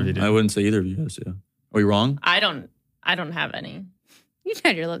think No, either of you do. I wouldn't say either of you guys do. Are we wrong? I don't have any. You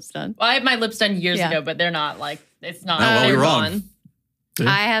had your lips done. Well, I had my lips done years Yeah. ago, but they're not like it's not. Oh, well, they're you're wrong. gone. Yeah.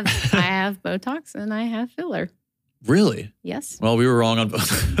 I have Botox and I have filler. Really? Yes. Well, we were wrong on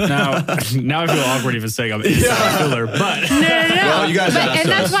both. now I feel awkward even saying I'm anti-filler, but No. Well, you guys asked and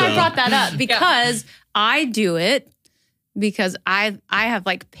that's us, why I so. brought that up because I do it because I have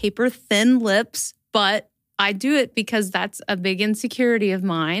like paper thin lips, but I do it because that's a big insecurity of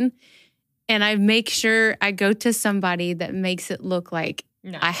mine. And I make sure I go to somebody that makes it look like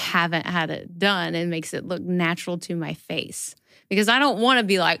No. I haven't had it done and makes it look natural to my face. Because I don't want to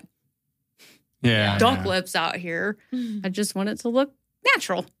be like yeah, duck lips out here. I just want it to look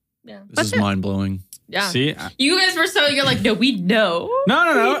natural. Yeah. This is mind blowing. Yeah. See, You guys were you're like, no, we know.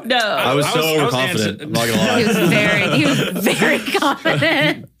 no. No. I was so overconfident. I'm not gonna He was lie. he was very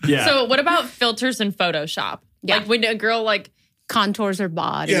confident. Yeah. So what about filters in Photoshop? Yeah. Like when a girl like Contours her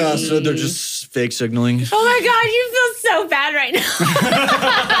body. Yeah, so they're just fake signaling. Oh my God, you feel so bad right now.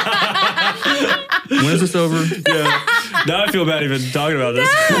 this over? Yeah. Now I feel bad even talking about this.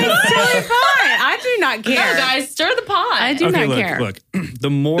 It's totally fine. I do not care. No, guys, stir the pot. I do not care. Look, the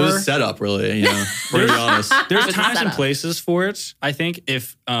more It was a setup, really. You know, we're gonna be honest. there's It's a times and setup. places for it. I think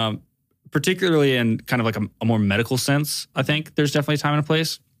if, particularly in kind of like a more medical sense, I think there's definitely a time and a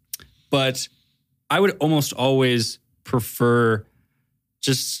place. But I would almost always prefer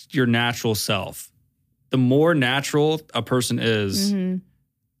just your natural self. The more natural a person is,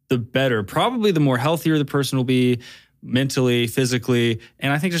 the better. Probably the more healthier the person will be mentally, physically,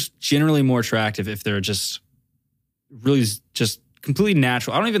 and I think just generally more attractive if they're just really just completely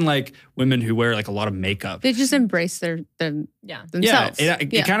natural. I don't even like women who wear like a lot of makeup. They just embrace themselves. Yeah,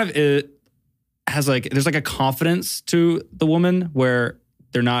 it kind of it has like there's like a confidence to the woman where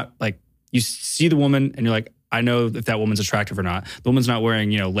they're not like you see the woman and you're like, I know if that woman's attractive or not. The woman's not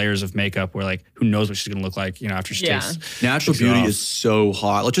wearing, layers of makeup where like who knows what she's gonna look like, after she takes Natural beauty is so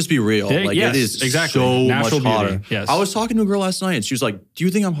hot. Let's just be real. Yes, it is exactly. so Natural much hotter. beauty, yes. I was talking to a girl last night and she was like, do you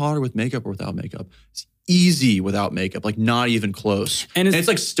think I'm hotter with makeup or without makeup? It's easy without makeup, like not even close. And it's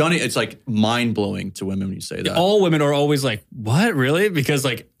like stunning. It's like mind blowing to women when you say that. All women are always like, what, really? Because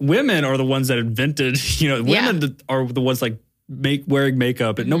like women are the ones that invented, women are the ones like wearing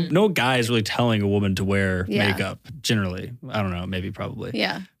makeup. And no guy is really telling a woman to wear makeup generally. I don't know, maybe probably.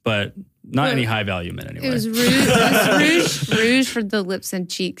 Yeah. But not any high value men anyway. It was rouge for the lips and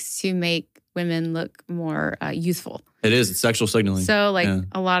cheeks to make women look more youthful. It is. It's sexual signaling. So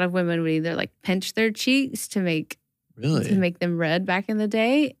a lot of women would either like pinch their cheeks to make them red back in the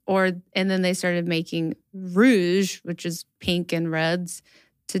day, and then they started making rouge, which is pink and reds,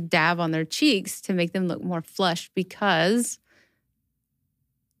 to dab on their cheeks to make them look more flushed, because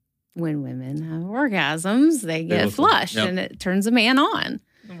when women have orgasms, they get flushed and it turns a man on.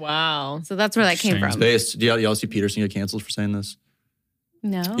 Wow. So that's where that came It's from. based. Do y'all see Peterson get canceled for saying this?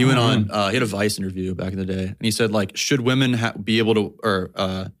 No. He went on, he had a Vice interview back in the day, and he said, like, should women be able to,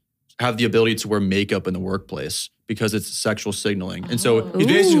 or have the ability to wear makeup in the workplace because it's sexual signaling? And so he's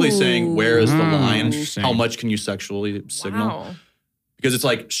basically saying, where is the line? Interesting. How much can you sexually signal? Wow. Because it's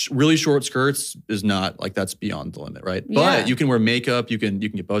like really short skirts is not like that's beyond the limit, right? Yeah. But you can wear makeup, you can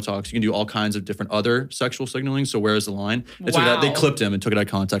get Botox, you can do all kinds of different other sexual signaling. So where is the line? And so that they clipped him and took it out of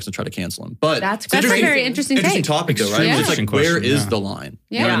context and tried to cancel him. But That's it's a very interesting take. topic though, right? Yeah. It's like Interesting where question, is yeah. the line?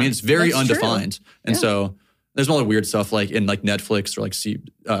 You know Yeah. what I mean? It's very That's true. undefined. And so there's a lot of weird stuff like in like Netflix or like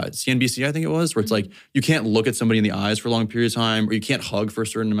CNBC, I think it was, where it's like you can't look at somebody in the eyes for a long period of time, or you can't hug for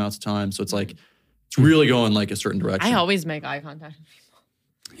certain amounts of time. So it's like it's really going like a certain direction. I always make eye contact with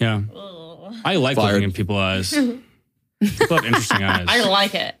Yeah. people. I like Fired. looking in people's eyes. People have interesting eyes. I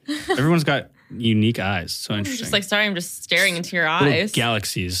like it. Everyone's got unique eyes. So interesting. Just like, sorry, I'm just staring into your Little eyes.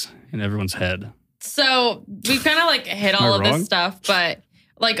 galaxies in everyone's head. So we've kind of like hit Am I all of wrong? this stuff, but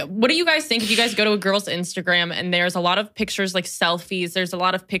like, what do you guys think if you guys go to a girl's Instagram and there's a lot of pictures, like selfies, there's a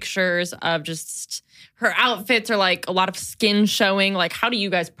lot of pictures of just her outfits or like a lot of skin showing? Like, how do you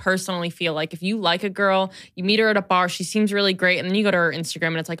guys personally feel? Like, if you like a girl, you meet her at a bar, she seems really great, and then you go to her Instagram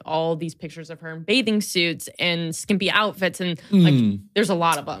and it's like all these pictures of her in bathing suits and skimpy outfits, and like, there's a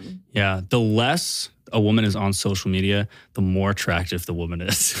lot of them. Yeah. The less a woman is on social media, the more attractive the woman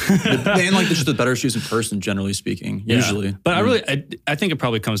is. And like just the better she is in person, generally speaking, usually. But I think it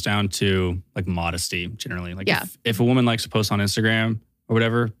probably comes down to like modesty generally. Like Yeah. if a woman likes to post on Instagram or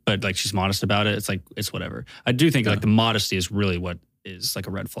whatever, but like she's modest about it, it's like, it's whatever. I do think like the modesty is really what is like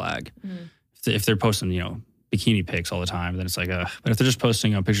a red flag. If they're posting, bikini pics all the time, then it's like, but if they're just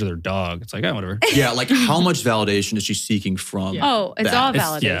posting a picture of their dog, it's like, whatever. Yeah, like how much validation is she seeking from? Yeah. Oh, it's that? all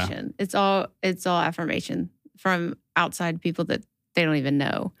It's- yeah. validation. It's all affirmation from outside people that they don't even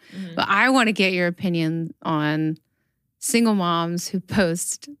know. But I want to get your opinion on single moms who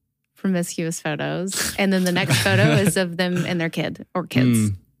post promiscuous photos, and then the next photo is of them and their kid or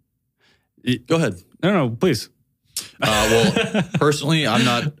kids. Go ahead. No, please. Well, personally, I'm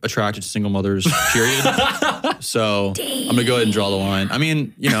not attracted to single mothers, period. So I'm going to go ahead and draw the line. I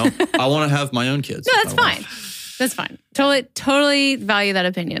mean, I want to have my own kids. No, if that's I want. fine. That's fine. Totally value that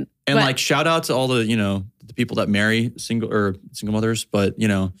opinion. And But- like shout out to all the, the people that marry single mothers. But,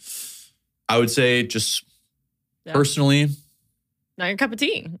 I would say just personally, Not your cup of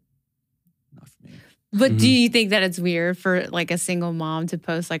tea. not for me. But do you think that it's weird for like a single mom to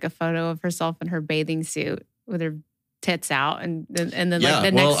post like a photo of herself in her bathing suit with her tits out, and then Yeah, like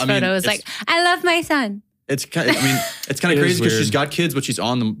the well, next I mean, photo is it's- like, I love my son. It's kind of, it's kind It of is crazy because weird. she's got kids, but she's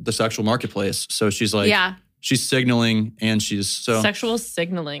on the sexual marketplace. So she's like, Yeah, she's signaling and she's so. Sexual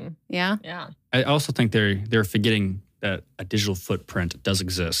signaling. yeah. Yeah. I also think they're forgetting that a digital footprint does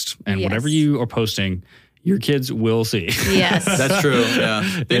exist. And Yes. whatever you are posting, your kids will see. Yes. That's true.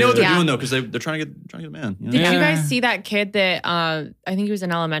 Yeah. They know what they're Yeah. doing though, because they're trying to get a man. You know? Did Yeah. you guys see that kid that I think he was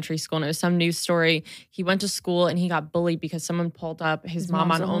in elementary school and it was some news story? He went to school and he got bullied because someone pulled up his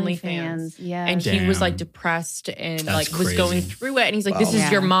mom on OnlyFans. Yeah. And he was like Damn. depressed and That's like was going crazy. through it. And he's like, Wow. this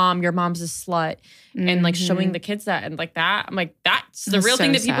is your Yeah. mom. Your mom's a slut. And like showing the kids that and like that. I'm like, that's the That's real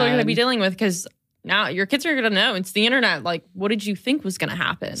thing so that people are going to sad. be dealing with because now your kids are going to know. It's the internet. Like, what did you think was going to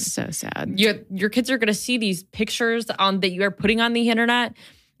happen? so sad. Your kids are going to see these pictures that you are putting on the internet.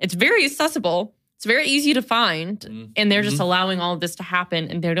 It's very accessible. It's very easy to find. And they're just allowing all of this to happen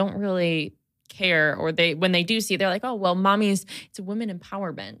and they don't really care. Or when they do see it, they're like, oh, well, it's a women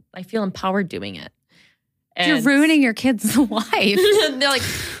empowerment. I feel empowered doing it. You're And ruining your kid's life. they're like,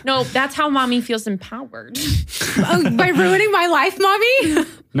 no, that's how mommy feels empowered. Oh, by ruining my life, mommy?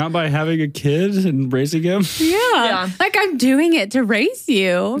 Not by having a kid and raising him. Yeah. Like I'm doing it to raise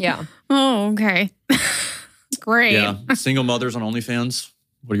you. Yeah. Oh, okay. Great. Yeah. Single mothers on OnlyFans.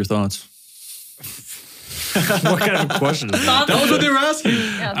 What are your thoughts? What kind of question is that? That was what they were asking.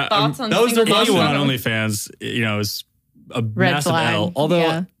 Yeah, thoughts on that was their single Anyone question. on mothers? OnlyFans, is a Red massive flag. L.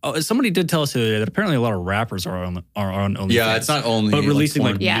 Although Yeah. somebody did tell us the other day that apparently a lot of rappers are on OnlyFans. Yeah, it's not only but releasing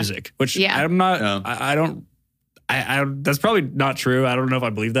like porn. Yeah. music, which Yeah. I'm not. Yeah. I don't. I that's probably not true. I don't know if I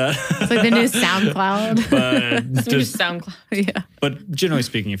believe that. It's like the new SoundCloud. but Some just, SoundCloud. Yeah. but generally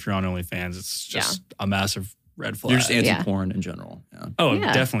speaking, if you're on OnlyFans, it's just a massive red flag. You're just anti-porn in general. Yeah. Oh,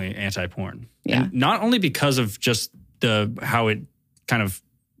 Yeah. definitely anti-porn. Yeah. And not only because of just how it kind of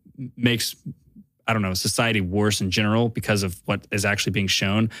makes, I don't know, society worse in general because of what is actually being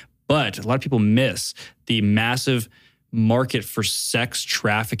shown, but a lot of people miss the massive market for sex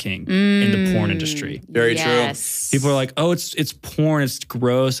trafficking in the porn industry. Very true. Yes. People are like, oh, it's porn, it's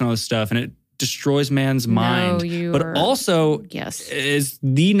gross and all this stuff, and it destroys man's mind. you But are- also Yes. is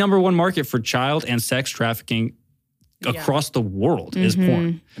the number one market for child and sex trafficking across the world is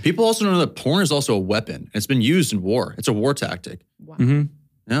porn. People also know that porn is also a weapon. It's been used in war. It's a war tactic. Wow. Mm-hmm.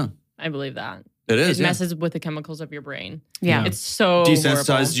 Yeah, I believe that. it is. It Yeah. messes with the chemicals of your brain. Yeah. It's so Desensitizes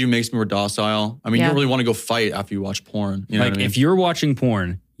horrible. you, makes me more docile. I mean, you Yeah. don't really want to go fight after you watch porn. You know Like what I mean? if you're watching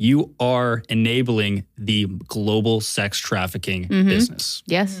porn, you are enabling the global sex trafficking business.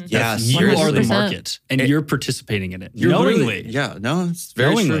 Yes. Yeah, You are the 100%. market and you're participating in it You're knowingly. literally- yeah, no, it's very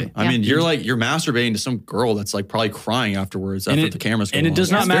Knowingly. true. I Yeah. mean, you're masturbating to some girl that's like probably crying afterwards after the camera's going And it does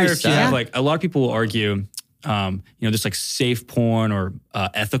on. not It's very matter if you sad. have like a lot of people will argue, there's like safe porn or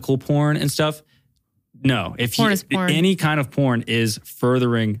ethical porn and stuff. No, if Porn is porn. any kind of porn is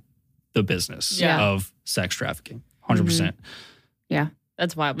furthering the business Yeah. of sex trafficking, 100%. Yeah.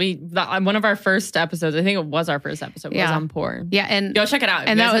 That's why one of our first episodes, I think it was our first episode, was Yeah. on porn. Yeah. And Go check it out. If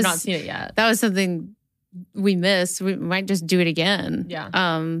And you that guys have was- not seen it yet. that was something we missed. We might just do it again. Yeah.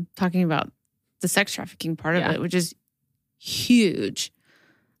 Talking about the sex trafficking part Yeah. of it, which is huge.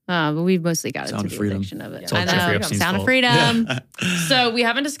 But we've mostly got Sound into of the freedom. addiction of it. It's all I Jeffrey know. Epstein's Sound of fault. freedom. So we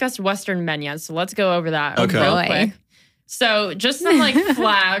haven't discussed Western men yet. So let's go over that Okay. real Boy. quick. So just some like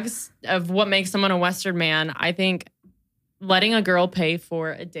flags of what makes someone a Western man. I think letting a girl pay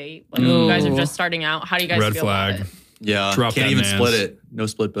for a date. Like you guys are just starting out. How do you guys Red feel flag. about it? Yeah, Drop can't that even man's. split it. No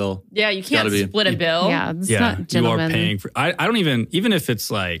split bill. Yeah, you can't Gotta be. split a bill. Yeah. It's Yeah, not you are gentlemen. paying for. I don't even if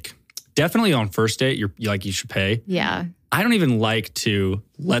it's like definitely on first date, you should pay. Yeah. I don't even like to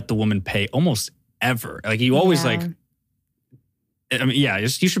let the woman pay almost ever. Like you always Yeah. like. I mean, yeah, you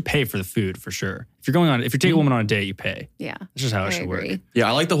should pay for the food for sure. If you're taking a woman on a date, you pay. Yeah. That's just how it I should work. agree. Yeah,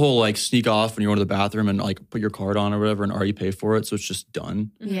 I like the whole like sneak off when you go to the bathroom and like put your card on or whatever and already pay for it, so it's just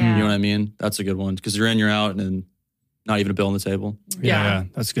done. Yeah. You know what I mean? That's a good one because you're in, you're out, and then not even a bill on the table. Yeah,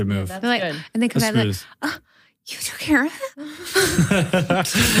 that's a good move. That's They're like, good. and they come That's back like, smooth. you took care of it?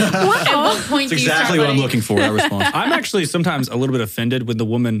 At what point That's do you start exactly what I'm letting- looking for. That response. I'm actually sometimes a little bit offended when the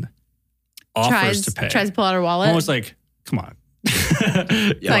woman offers to pay. Tries to pull out her I'm wallet. almost like, come on.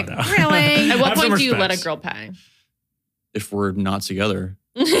 Yeah. like, now. really? At what Have some point do you let a respect. girl pay? If we're not together,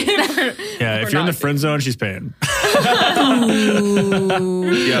 Yeah, if you're in the friend zone, she's paying.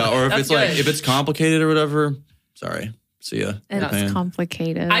 yeah, or if That's it's like good. if it's complicated or whatever, sorry, see ya. And You're paying. it's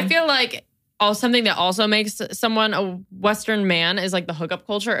complicated. I feel like something that also makes someone a Western man is like the hookup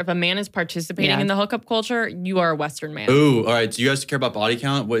culture. If a man is participating Yeah. in the hookup culture, you are a Western man. Ooh, all right. Do you guys care about body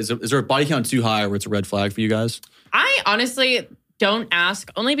count? What, is there a body count too high where it's a red flag for you guys? I honestly don't ask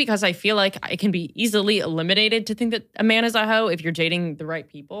only because I feel like it can be easily eliminated to think that a man is a hoe if you're dating the right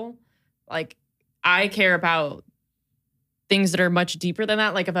people. Like I care about things that are much deeper than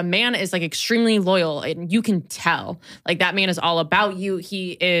that. Like if a man is like extremely loyal and you can tell, like that man is all about you.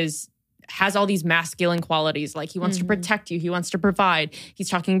 He is has all these masculine qualities. Like he wants to protect you. He wants to provide. He's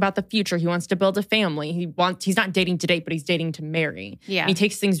talking about the future. He wants to build a family. He's not dating to date, but he's dating to marry. Yeah. And he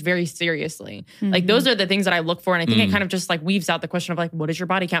takes things very seriously. Like those are the things that I look for. And I think it kind of just like weaves out the question of like, what is your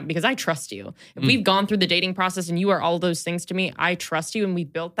body count? Because I trust you. If we've gone through the dating process and you are all those things to me, I trust you and we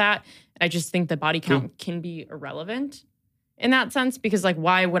built that. I just think the body count can be irrelevant in that sense, because like,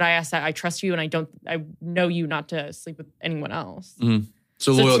 why would I ask that? I trust you and I know you not to sleep with anyone else.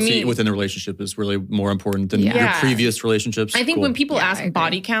 So loyalty within the relationship is really more important than your previous relationships. I think when people ask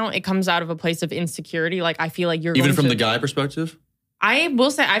body count, it comes out of a place of insecurity. Like I feel like you're even from the guy perspective. I will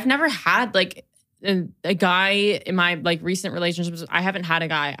say I've never had like a guy in my like recent relationships. I haven't had a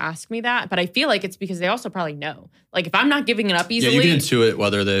guy ask me that, but I feel like it's because they also probably know. Like if I'm not giving it up easily, you get into it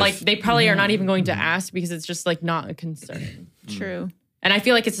whether they probably are not even going to ask because it's just like not a concern. True. And I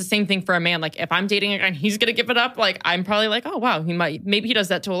feel like it's the same thing for a man. Like if I'm dating a guy and he's gonna give it up, like I'm probably like, oh wow, maybe he does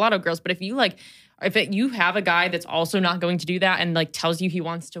that to a lot of girls. But if you you have a guy that's also not going to do that and like tells you he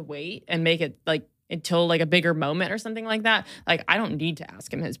wants to wait and make it like until like a bigger moment or something like that, like I don't need to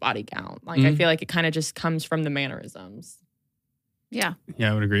ask him his body count. Like I feel like it kind of just comes from the mannerisms. Yeah.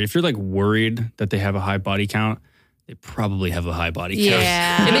 Yeah, I would agree. If you're like worried that they have a high body count, they probably have a high body count.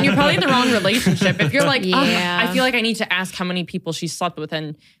 Yeah. And then you're probably in the wrong relationship. If you're like, I feel like I need to ask how many people she slept with,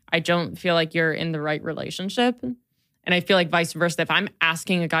 and I don't feel like you're in the right relationship. And I feel like vice versa. If I'm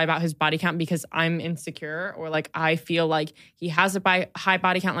asking a guy about his body count because I'm insecure or like I feel like he has a high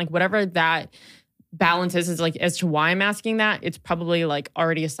body count, like whatever that balance is like as to why I'm asking that, it's probably like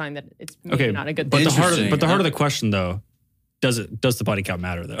already a sign that it's maybe not a good thing. But the heart of the question though, does the body count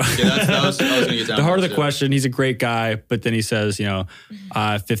matter though? Yeah, that was going to get down. The heart of the question, he's a great guy, but then he says,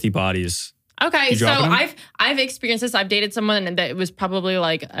 50 bodies. Okay, so I've experienced this. I've dated someone and that it was probably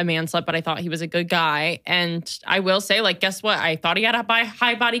like a man slut, but I thought he was a good guy. And I will say, like, guess what? I thought he had a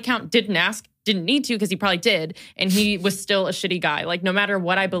high body count, didn't ask, didn't need to because he probably did. And he was still a shitty guy. Like, no matter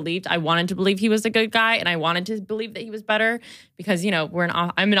what I believed, I wanted to believe he was a good guy and I wanted to believe that he was better because,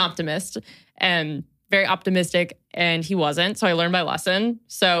 I'm an optimist and very optimistic, and he wasn't. So I learned my lesson.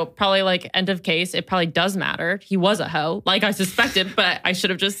 So probably like end of case, it probably does matter. He was a hoe, like I suspected, but I should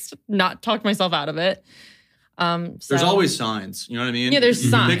have just not talked myself out of it. There's always signs. You know what I mean? Yeah, there's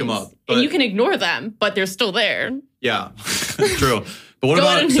signs. Pick them up. And you can ignore them, but they're still there. Yeah, true. But what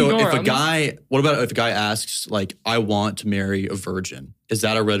about if a guy asks, like, I want to marry a virgin? Is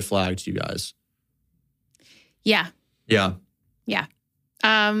that a red flag to you guys? Yeah. Yeah. Yeah.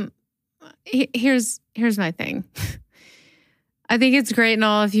 Here's my thing. I think it's great and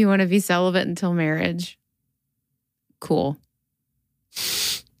all if you want to be celibate until marriage. Cool.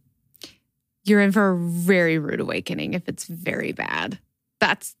 You're in for a very rude awakening if it's very bad.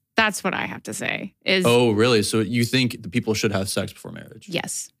 That's what I have to say. Oh, really? So you think the people should have sex before marriage?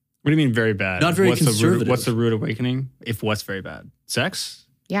 Yes. What do you mean very bad? Not very conservative. What's the rude awakening? If what's very bad? Sex?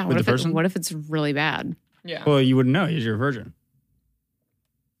 Yeah. With the person? What if it's really bad? Yeah. Well, you wouldn't know. You're a virgin.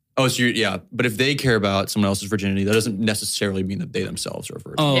 Oh, so but if they care about someone else's virginity, that doesn't necessarily mean that they themselves are a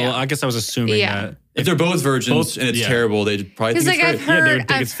virgin. Oh, yeah. I guess I was assuming that. If they're both virgins and it's terrible, they'd probably think it's great. They would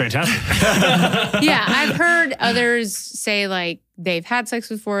think it's fantastic. Yeah, I've heard others say like they've had sex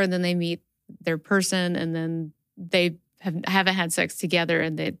before and then they meet their person and then they haven't had sex together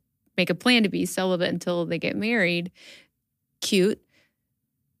and they make a plan to be celibate until they get married. Cute.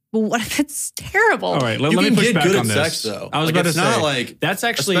 But what if it's terrible? All right, let me push back on this. Sex, though. I was about to say, not like, that's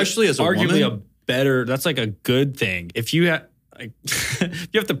actually especially as a arguably woman, that's like a good thing. If you have, you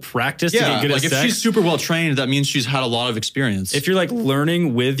have to practice to get good at sex. If she's super well trained, that means she's had a lot of experience. If you're like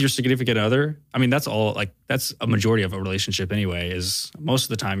learning with your significant other, I mean, that's a majority of a relationship anyway, is most of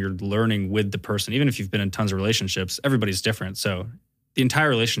the time you're learning with the person. Even if you've been in tons of relationships, everybody's different. So the entire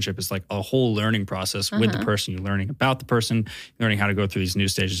relationship is like a whole learning process with the person. You're learning about the person, learning how to go through these new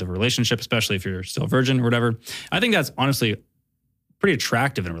stages of a relationship, especially if you're still a virgin or whatever. I think that's honestly pretty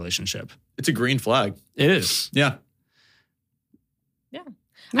attractive in a relationship. It's a green flag. It is. Yeah. Yeah.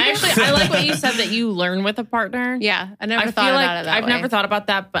 I like what you said that you learn with a partner. Yeah. I never thought about it that I've way. never thought about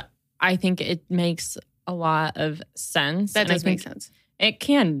that, but I think it makes a lot of sense. That does make sense. It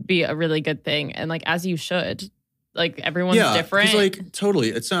can be a really good thing. And like, as you should. Like everyone's different. Like totally.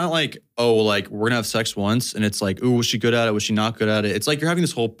 It's not like, we're gonna have sex once and it's like, ooh, was she good at it? Was she not good at it? It's like you're having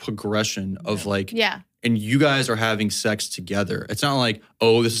this whole progression of like, and you guys are having sex together. It's not like,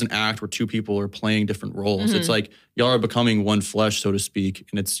 this is an act where two people are playing different roles. Mm-hmm. It's like y'all are becoming one flesh, so to speak.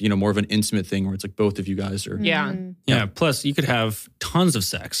 And it's, more of an intimate thing where it's like both of you guys are. Yeah. Mm-hmm. Yeah. Plus you could have tons of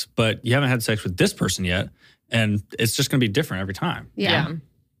sex, but you haven't had sex with this person yet. And it's just gonna be different every time. Yeah.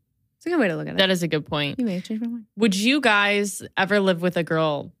 It's a good way to look at it. That is a good point. You may have changed my mind. Would you guys ever live with a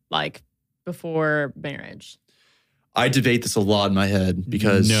girl like before marriage? I debate this a lot in my head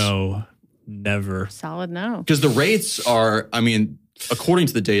because No, never. Solid no. because the rates are, I mean, according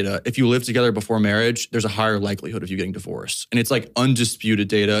to the data, if you live together before marriage, there's a higher likelihood of you getting divorced. And it's like undisputed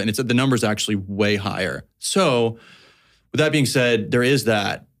data, and the number's actually way higher. So with that being said, there is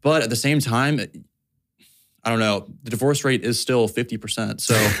that. But at the same time, I don't know, the divorce rate is still 50%.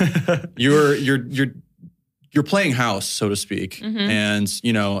 So you're playing house, so to speak. Mm-hmm. And,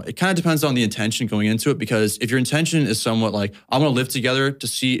 you know, it kind of depends on the intention going into it, because if your intention is somewhat like, I want to live together to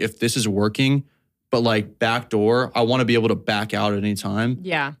see if this is working, but like backdoor, I want to be able to back out at any time.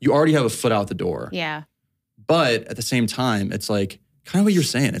 Yeah. You already have a foot out the door. Yeah. But at the same time, it's like kind of what you're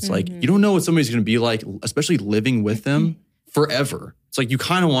saying. It's like, you don't know what somebody's going to be like, especially living with them forever. It's like, you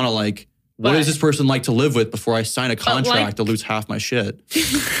kind of want to like, what is this person like to live with before I sign a contract to lose half my shit?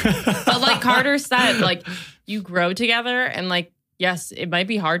 But like Carter said, like you grow together, and like, yes, it might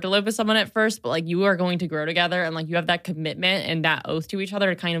be hard to live with someone at first, but like you are going to grow together, and like you have that commitment and that oath to each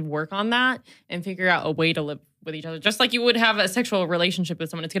other to kind of work on that and figure out a way to live with each other. Just like you would have a sexual relationship with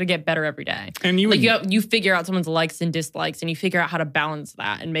someone, it's going to get better every day. And you figure out someone's likes and dislikes, and you figure out how to balance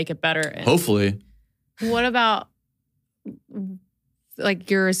that and make it better. And Hopefully. What about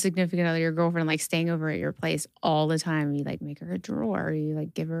like your significant other, your girlfriend, like staying over at your place all the time? You like make her a drawer, or you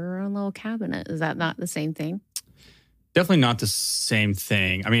like give her her own little cabinet. Is that not the same thing? Definitely not the same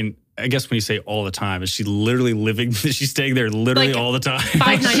thing. I mean, I guess when you say all the time, is she literally living, is she staying there literally Like, all the time? 5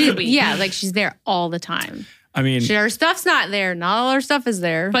 nights a week. Yeah, like she's there all the time. I mean, Her stuff's not there. Not all her stuff is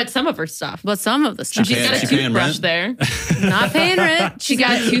there. But some of her stuff. But some of the stuff. She's got a She paying toothbrush rent? there. Not paying rent. She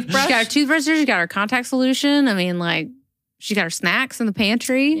got a toothbrush? She got her toothbrush there. She got her contact solution. I mean, like, she got her snacks in the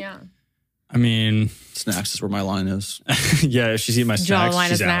pantry. Yeah. I mean, Snacks is where my line is. yeah, if she's eating my Draw snacks, a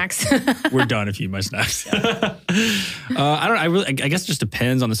line of she's out. snacks. We're done if you eat my snacks. I guess it just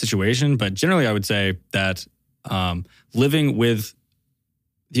depends on the situation, but generally I would say that living with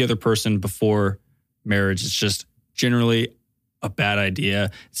the other person before marriage is just generally a bad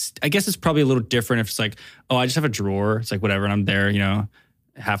idea. I guess it's probably a little different if it's like, oh, I just have a drawer. It's like, whatever. And I'm there, you know,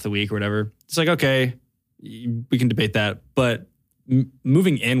 half the week or whatever. It's like, okay, we can debate that. But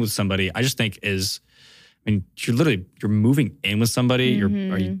moving in with somebody, I just think is, I mean, you're moving in with somebody.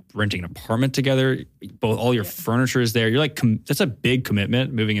 Are you renting an apartment together? All your furniture is there. You're like, that's a big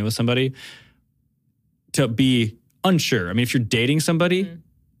commitment, moving in with somebody, to be unsure. I mean, if you're dating somebody,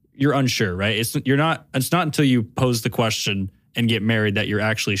 you're unsure, right? It's not until you pose the question and get married that you're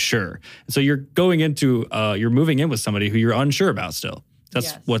actually sure. And so you're going into, you're moving in with somebody who you're unsure about still.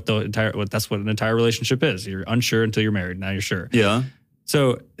 That's what an entire relationship is. You're unsure until you're married. Now you're sure. Yeah.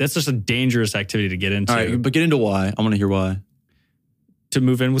 So that's just a dangerous activity to get into. All right, but get into why. I want to hear why. To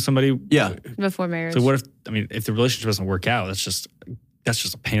move in with somebody. Yeah. Before marriage. So what if the relationship doesn't work out? That's just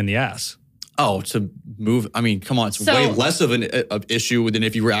a pain in the ass. Oh, to move. I mean, come on. It's way less of an issue than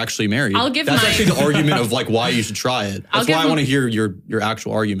if you were actually married. That's actually the argument of like why you should try it. That's why I want to hear your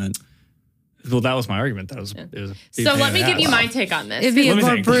actual argument. Well, that was my argument. It was a big So pain let in me the give ass. you my take on this. It'd be a Let me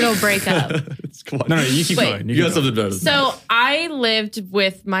more think. brutal breakup. No, you keep going. You got something better. So I lived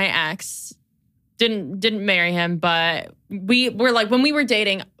with my ex. Didn't marry him, but we were like, when we were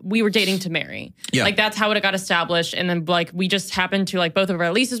dating to marry. Yeah. Like that's how it got established. And then like we just happened to like both of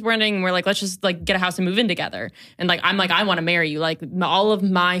our leases were ending, and we're like, let's just like get a house and move in together. And like I'm like, I want to marry you. Like all of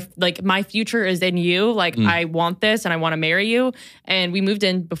my future is in you. Like I want this and I want to marry you. And we moved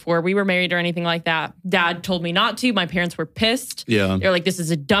in before we were married or anything like that. Dad told me not to. My parents were pissed. Yeah. They're like, this is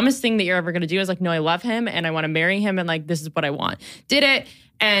the dumbest thing that you're ever gonna do. I was like, no, I love him and I want to marry him, and like this is what I want. Did it.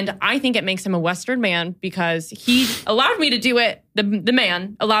 And I think it makes him a Western man because he allowed me to do it. The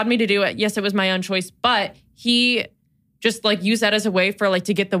man allowed me to do it. Yes, it was my own choice, but he just like used that as a way for like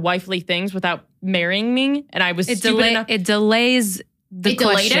to get the wifely things without marrying me. And I was stupid enough. It delays the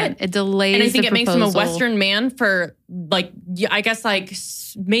question. It delays. And I think the it makes him a proposal. Western man for like, I guess like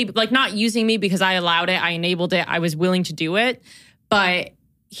maybe like not using me because I allowed it. I enabled it. I was willing to do it, but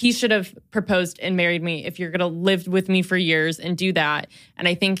he should have proposed and married me if you're going to live with me for years and do that. And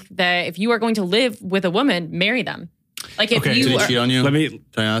I think that if you are going to live with a woman, marry them. Like if Did you he cheat on you? Can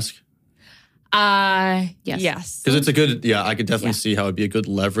I ask? Yes. Because it's a good, I could definitely see how it'd be a good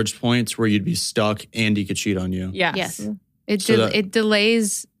leverage point where you'd be stuck and he could cheat on you. Yes. It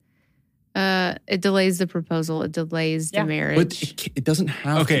delays. It delays the proposal. It delays the marriage. But it doesn't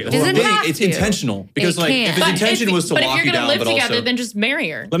have Okay, to. it doesn't have It's to. intentional. Because It like can't. if his intention was to but lock if you you're down, going to but live together, also then just marry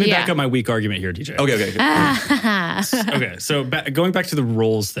her. Let me Yeah. back up my weak argument here, DJ. Okay. Okay, so going back to the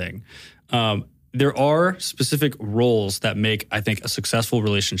roles thing, there are specific roles that make, I think, a successful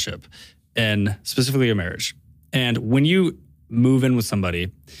relationship, and specifically a marriage. And when you move in with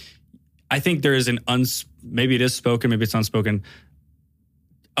somebody, I think there is maybe it is spoken, maybe it's unspoken,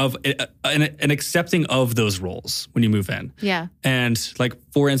 of an accepting of those roles when you move in. Yeah. And like,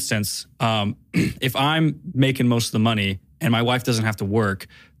 for instance, if I'm making most of the money and my wife doesn't have to work,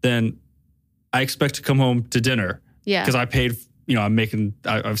 then I expect to come home to dinner. Yeah. Because I paid,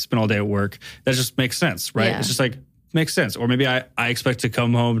 I've spent all day at work. That just makes sense, right? Yeah. It's just like, makes sense. Or maybe I expect to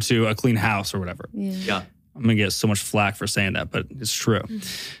come home to a clean house or whatever. Yeah. I'm going to get so much flack for saying that, but it's true.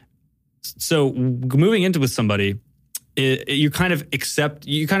 So moving into with somebody, you kind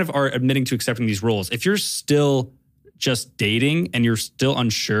of are admitting to accepting these roles. If you're still just dating and you're still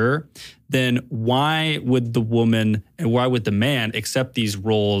unsure, then why would the woman and why would the man accept these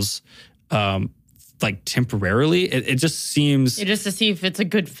roles like temporarily? It just seems... Just to see if it's a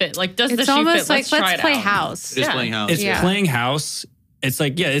good fit. Like, does the It's shoe almost fit? like, Try let's it play out. house. It is playing house. It's playing house. It's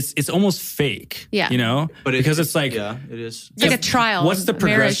like, it's almost fake. Yeah. You know? But because it's like... Yeah, it is. It's like a trial. What's the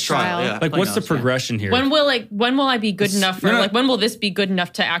marriage progression? trial? Yeah. Like, what's the Playing house, progression here? When will I be good enough for, no, no. like, when will this be good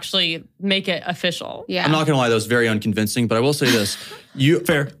enough to actually make it official? Yeah. I'm not gonna lie, that was very unconvincing, but I will say this.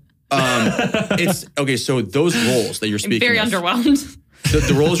 Fair. It's okay, so those roles that you're I'm speaking very of, underwhelmed.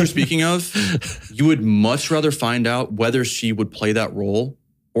 the roles you're speaking of, you would much rather find out whether she would play that role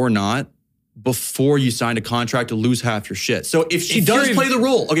or not before you signed a contract to lose half your shit. So if she does play the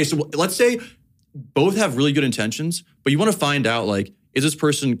role, okay, so let's say both have really good intentions, but you want to find out, like, is this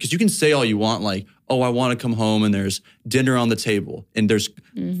person, because you can say all you want, like, oh, I want to come home and there's dinner on the table and there's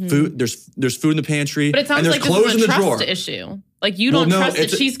food, there's food in the pantry, But it sounds and there's like clothes this in is a the trust drawer. issue. Like, you don't trust that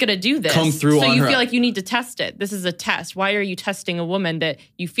she's going to do this. Come through so on you her. feel like you need to test it. This is a test. Why are you testing a woman that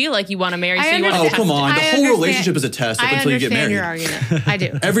you feel like you want to marry? I So you want to Oh, test come on. it? The I whole understand- relationship is a test up I until you get understand married. your argument. I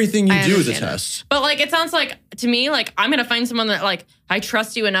do. Everything you I do is a understand it. test. But like, it sounds like to me, like, I'm going to find someone that, like, I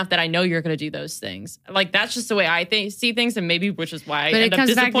trust you enough that I know you're going to do those things. Like, that's just the way I see things, and maybe which is why I But end it up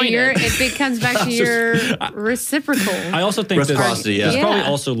comes back to disappointed. it comes back to your reciprocal. I also think Reciprocity, this yeah. probably Yeah.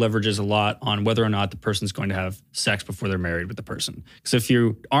 also leverages a lot on whether or not the person's going to have sex before they're married with the person. Because if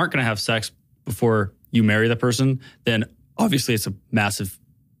you aren't going to have sex before you marry the person, then obviously it's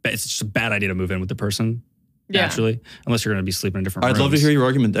just a bad idea to move in with the person, Yeah. naturally, unless you're going to be sleeping in different I'd rooms. love to hear your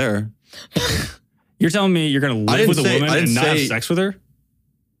argument there. You're telling me you're going to I live didn't with a say- woman I and didn't not have say- sex with her?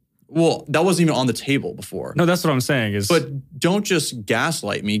 Well, that wasn't even on the table before. No, that's what I'm saying. Is But don't just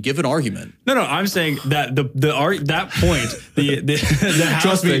gaslight me. Give an argument. no, I'm saying that that point, the house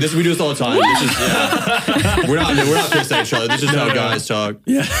Trust me, thing- we do this all the time. This is, yeah. We're not pissing at each other. This is how guys talk.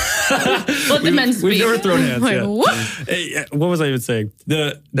 Let the men speak. We've never thrown hands. Like, Yeah. what? What was I even saying?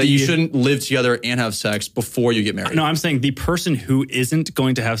 That you shouldn't live together and have sex before you get married. No, I'm saying the person who isn't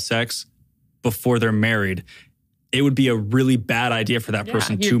going to have sex before they're married, it would be a really bad idea for that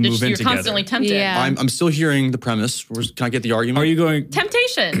person to move in You're together. constantly tempted. Yeah. I'm still hearing the premise. Can I get the argument? Are you going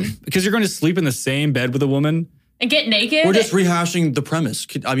Temptation. because you're going to sleep in the same bed with a woman? And get naked. We're just rehashing the premise.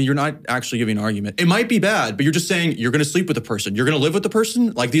 I mean, you're not actually giving an argument. It might be bad, but you're just saying you're going to sleep with the person. You're going to live with the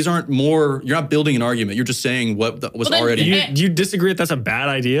person. Like, these aren't more. You're not building an argument. You're just saying what was Well, then- already. Do you disagree that that's a bad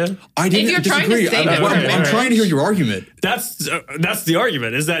idea? I didn't you're trying to disagree. save I'm, it I'm- for I'm marriage. trying to hear your argument. That's the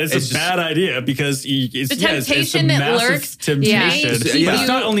argument. Is that it's It's a just- bad idea because it's The it's a temptation that massive lurks temptation. makes But you- it's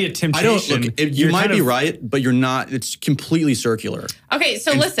not only a I temptation. don't. Look, you you're might kind be of- right, but you're not. It's completely circular. Okay,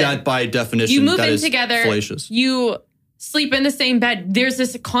 so And listen. that by definition, You move that in is together. fallacious. You sleep in the same bed. There's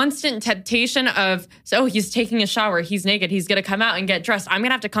this constant temptation of, so he's taking a shower, he's naked, he's gonna come out and get dressed. I'm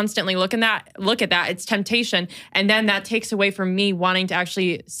gonna have to constantly look at that. It's temptation. And then that takes away from me wanting to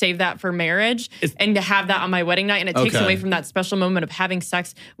actually save that for marriage and to have that on my wedding night. And it takes Okay. away from that special moment of having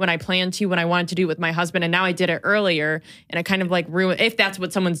sex when I planned to, when I wanted to do it with my husband. And now I did it earlier. And it kind of like ruined, if that's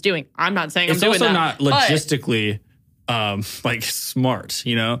what someone's doing. I'm not saying It's I'm doing also that. not but- logistically like smart.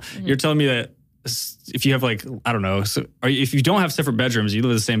 You know, you're telling me that if you have like I don't know, if you don't have separate bedrooms, you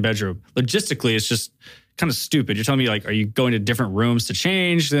live in the same bedroom. Logistically, it's just kind of stupid. You're telling me like, are you going to different rooms to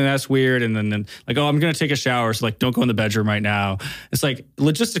change? Then that's weird. And then like, oh, I'm going to take a shower, so like, don't go in the bedroom right now. It's like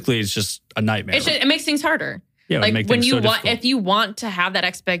logistically, it's just a nightmare. It makes things harder. Yeah, it would like make when things you so want, difficult. if you want to have that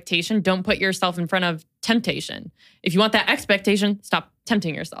expectation, don't put yourself in front of temptation. If you want that expectation, stop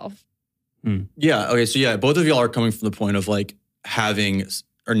tempting yourself. Yeah. Okay. So yeah, both of y'all are coming from the point of like having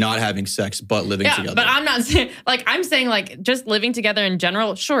or not having sex, but living Yeah, together. but I'm not saying like I'm saying like just living together in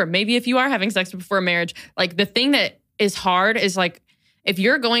general. Sure, maybe if you are having sex before marriage, like the thing that is hard is like if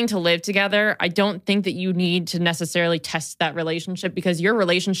you're going to live together, I don't think that you need to necessarily test that relationship because your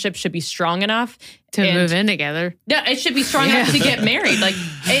relationship should be strong enough to move in together. Yeah, it should be strong enough to get married. Like,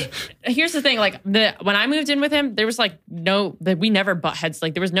 here's the thing. Like, when I moved in with him, there was like we never butt heads.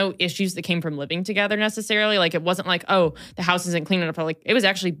 Like, there was no issues that came from living together necessarily. Like, it wasn't like, oh, the house isn't clean enough. Like, it was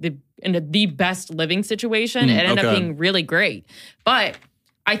actually the best living situation. It ended up being really great. But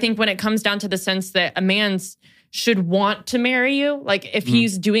I think when it comes down to the sense that a man's should want to marry you. Like if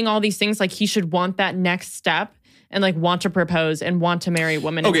he's doing all these things, like he should want that next step and like want to propose and want to marry a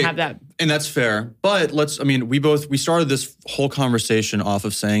woman and have that. And that's fair. But we started this whole conversation off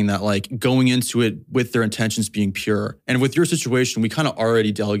of saying that like going into it with their intentions being pure. And with your situation, we kind of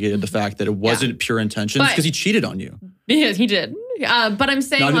already delegated the fact that it wasn't pure intentions because he cheated on you. Yes, he did. But I'm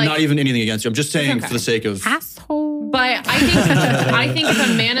saying not even anything against you. I'm just saying for the sake of asshole. But I think if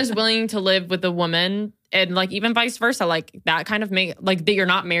a man is willing to live with a woman and like even vice versa, like that kind of that you're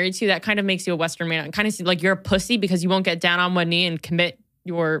not married to, that kind of makes you a Western man. It kind of seems like you're a pussy because you won't get down on one knee and commit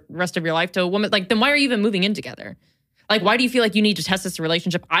your rest of your life to a woman. Like then why are you even moving in together? Like, why do you feel like you need to test this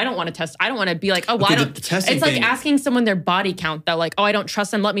relationship? I don't want to test. I don't want to be like, oh, well, I don't. It's like asking someone their body count. Though, like, oh, I don't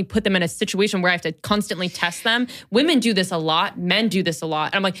trust them. Let me put them in a situation where I have to constantly test them. Women do this a lot. Men do this a lot.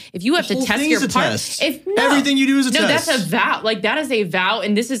 And I'm like, if you have to test your partner, everything you do is a test. No, that's a vow. Like that is a vow,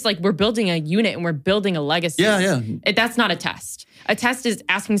 and this is like we're building a unit and we're building a legacy. Yeah. That's not a test. A test is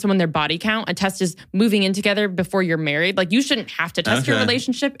asking someone their body count. A test is moving in together before you're married. Like you shouldn't have to test your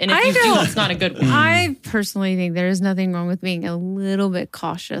relationship. And if you do, it's not a good one. I personally think there is nothing wrong with being a little bit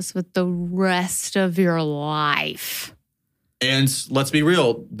cautious with the rest of your life. And let's be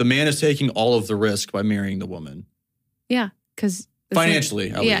real, the man is taking all of the risk by marrying the woman. Yeah, because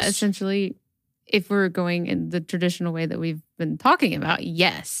financially, at least. Essentially, if we're going in the traditional way that we've been talking about,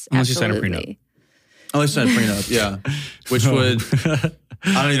 yes, unless absolutely. you sign a prenup. Unless you sign a prenup, yeah. Which would,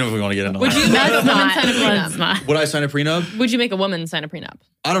 I don't even know if we want to get into Would you make a woman sign a prenup? Would I sign a prenup? Would you make a woman sign a prenup?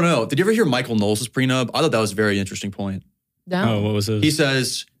 I don't know. Did you ever hear Michael Knowles' prenup? I thought that was a very interesting point. No. Oh, what was it? He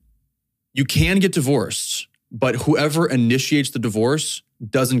says, you can get divorced, but whoever initiates the divorce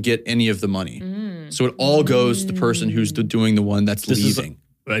doesn't get any of the money. So it all goes to the person who's doing the one that's leaving.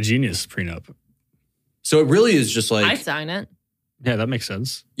 Is a genius prenup. So it really is just like... I'd sign it. Yeah, that makes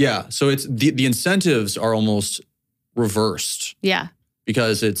sense. Yeah. So it's the incentives are almost reversed. Yeah.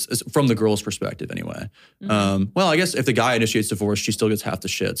 Because it's from the girl's perspective anyway. Well, I guess if the guy initiates divorce, she still gets half the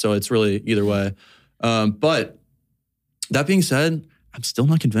shit. So it's really either way. But that being said, I'm still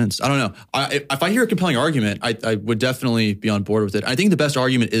not convinced. I don't know. If I hear a compelling argument, I would definitely be on board with it. I think the best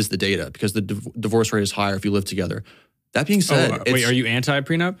argument is the data because the divorce rate is higher if you live together. That being said, wait, are you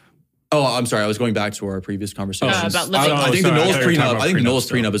anti-prenup? Oh, I'm sorry. I was going back to our previous conversation. About living. I think the Knowles prenup. I think the Knowles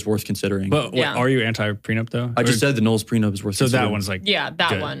prenup is worth considering. But are you anti-prenup though? I just said the Knowles prenup is worth. So considering. that one's like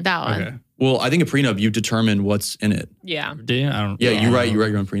that one. Okay. Well, I think a prenup you determine what's in it. Yeah. Do you? I don't. Yeah, you're right. You're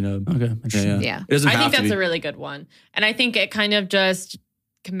right. You're on prenup. Okay. Yeah. It doesn't I have think to that's be. a really good one, and I think it kind of just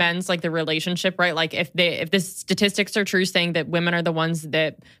commends like the relationship, right? Like if the statistics are true, saying that women are the ones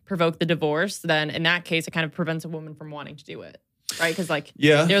that provoke the divorce, then in that case, it kind of prevents a woman from wanting to do it, right? Because like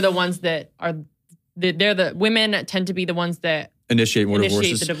they're the ones that are. They're the women tend to be the ones that initiate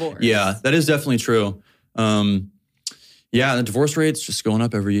divorces. The divorce. Yeah, that is definitely true. The divorce rate's just going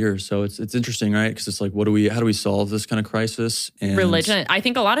up every year. So it's interesting, right? Because it's like, how do we solve this kind of crisis? And religion. I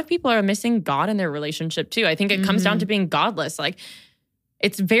think a lot of people are missing God in their relationship too. I think it comes down to being godless. Like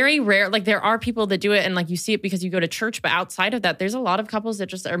it's very rare. Like there are people that do it and like you see it because you go to church. But outside of that, there's a lot of couples that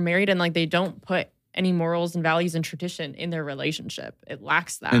just are married and like they don't put any morals and values and tradition in their relationship. It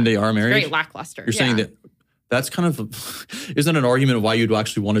lacks that. And they are married? It's very lackluster. You're saying that's kind of, isn't an argument of why you'd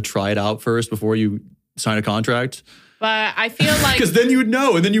actually want to try it out first before you sign a contract? But I feel like... Because then you would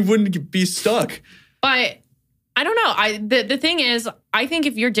know and then you wouldn't be stuck. But I don't know. The thing is, I think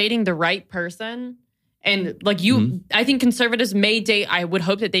if you're dating the right person... And like I think conservatives may date, I would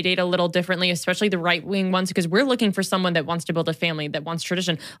hope that they date a little differently, especially the right-wing ones, because we're looking for someone that wants to build a family, that wants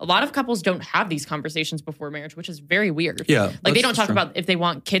tradition. A lot of couples don't have these conversations before marriage, which is very weird. Yeah. Like they don't talk about if they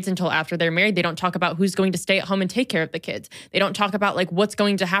want kids until after they're married. They don't talk about who's going to stay at home and take care of the kids. They don't talk about like what's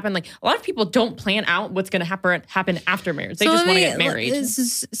going to happen. Like a lot of people don't plan out what's going to happen after marriage. They just want to get married.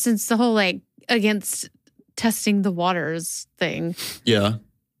 Since the whole like against testing the waters thing. Yeah.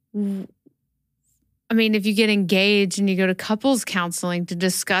 I mean, if you get engaged and you go to couples counseling to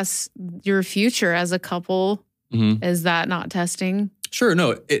discuss your future as a couple, is that not testing? Sure,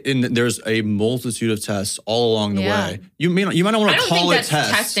 no, and there's a multitude of tests all along the way. You might not want to call it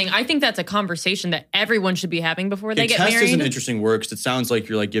test. Testing. I think that's a conversation that everyone should be having before they get married. Test is an interesting word because it sounds like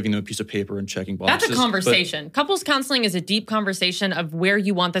you're like giving them a piece of paper and checking boxes. That's a conversation. Couples counseling is a deep conversation of where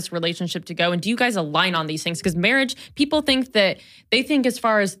you want this relationship to go, and do you guys align on these things? Because marriage, people think that they think as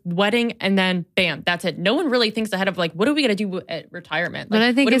far as wedding and then bam, that's it. No one really thinks ahead of like, what are we going to do at retirement? Like, but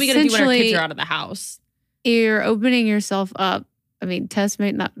I think what are we going to do when our kids are out of the house? You're opening yourself up. I mean, test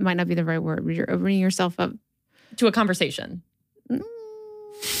might not be the right word, but you're opening yourself up to a conversation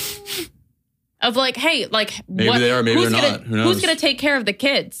of like, hey, like maybe they are, maybe they're not. Who knows? Who's going to take care of the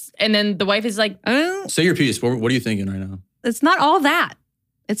kids? And then the wife is like, say your piece. What are you thinking right now? It's not all that.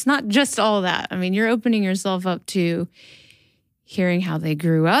 It's not just all that. I mean, you're opening yourself up to hearing how they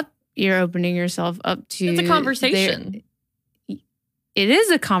grew up. You're opening yourself up to it's a conversation. It is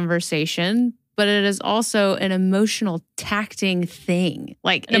a conversation. But it is also an emotional tacting thing.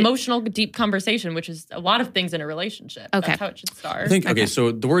 Like an emotional, deep conversation, which is a lot of things in a relationship. Okay. That's how it should start. I think, okay,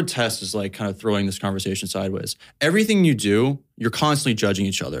 so the word test is like kind of throwing this conversation sideways. Everything you do, you're constantly judging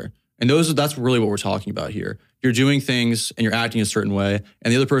each other. And that's really what we're talking about here. You're doing things and you're acting a certain way,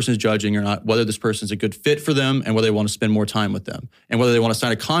 and the other person is judging or not whether this person is a good fit for them and whether they want to spend more time with them and whether they want to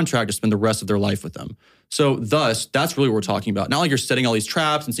sign a contract to spend the rest of their life with them. So thus, that's really what we're talking about. Not like you're setting all these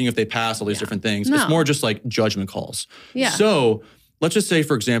traps and seeing if they pass all these different things. No. It's more just like judgment calls. Yeah. So let's just say,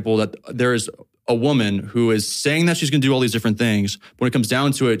 for example, that there's a woman who is saying that she's going to do all these different things, but when it comes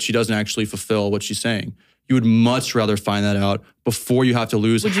down to it, she doesn't actually fulfill what she's saying. You would much rather find that out before you have to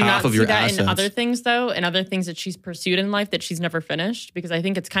lose half of your assets. Would you not see that in other things, though? In other things that she's pursued in life that she's never finished? Because I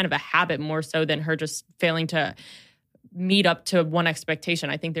think it's kind of a habit more so than her just failing to meet up to one expectation.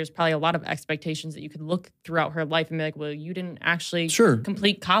 I think there's probably a lot of expectations that you could look throughout her life and be like, well, you didn't actually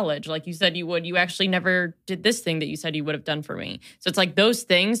complete college like you said you would. You actually never did this thing that you said you would have done for me. So it's like those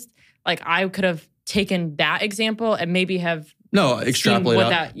things, like I could have taken that example and maybe have extrapolate out.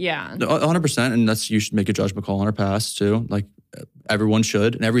 That, yeah. 100%. And you should make a judgment call on our past too. Like everyone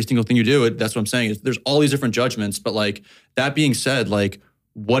should. And every single thing you do, that's what I'm saying. There's all these different judgments. But like that being said, like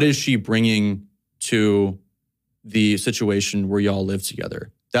what is she bringing to the situation where y'all live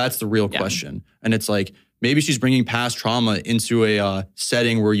together? That's the real question. And it's like, maybe she's bringing past trauma into a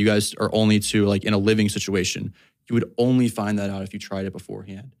setting where you guys are only in a living situation. You would only find that out if you tried it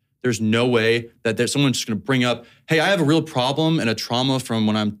beforehand. There's no way that there's someone just going to bring up, hey, I have a real problem and a trauma from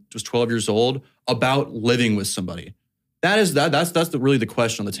when I was 12 years old about living with somebody. That's really the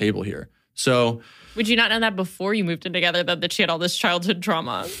question on the table here. So, would you not know that before you moved in together that she had all this childhood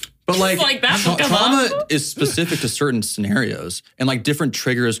trauma? But like trauma up. is specific to certain scenarios, and like different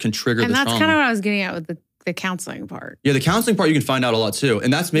triggers can trigger the trauma. And that's kind of what I was getting at with the counseling part. Yeah, the counseling part you can find out a lot too,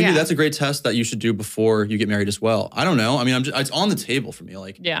 and that's a great test that you should do before you get married as well. I don't know. I mean, it's on the table for me.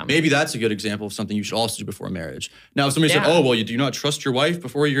 Like, maybe that's a good example of something you should also do before marriage. Now, if somebody said, "Oh, well, you do not trust your wife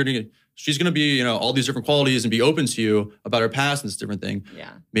before you're going to," she's going to be, all these different qualities and be open to you about her past and this different thing. Yeah,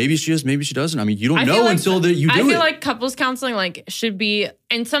 maybe she is, maybe she doesn't. I mean, you don't know until you do it. I feel like couples counseling should be,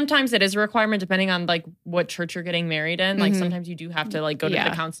 and sometimes it is a requirement depending on what church you're getting married in. Like sometimes you do have to go to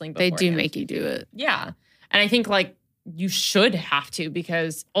the counseling before. They do make you do it. Yeah. And I think you should have to,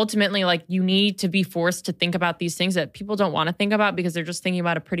 because ultimately you need to be forced to think about these things that people don't want to think about because they're just thinking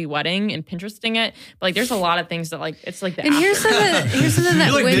about a pretty wedding and Pinteresting it. But there's a lot of things that it's like the and here's something that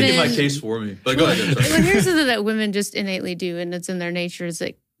you're women making my case for me. But go ahead. Well, here's something that women just innately do, and it's in their nature, is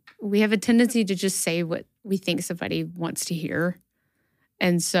we have a tendency to just say what we think somebody wants to hear.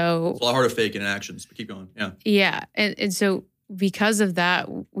 And so it's a lot harder to fake in actions, but keep going. Yeah. Yeah. And so because of that,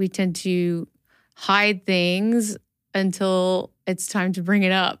 we tend to hide things until it's time to bring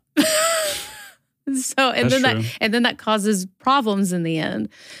it up. then that causes problems in the end.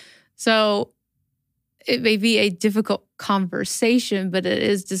 So it may be a difficult conversation, but it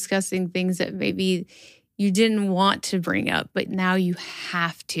is discussing things that maybe you didn't want to bring up, but now you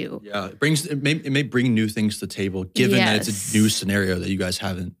have to. Yeah, it may bring new things to the table, given that it's a new scenario that you guys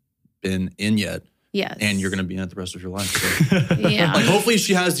haven't been in yet. Yes. And you're going to be in it the rest of your life. So. Yeah. Hopefully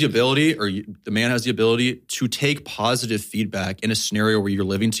she has the ability, or the man has the ability, to take positive feedback in a scenario where you're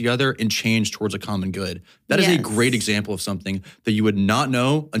living together and change towards a common good. That is a great example of something that you would not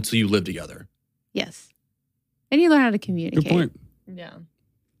know until you live together. Yes. And you learn how to communicate. Good point. Yeah.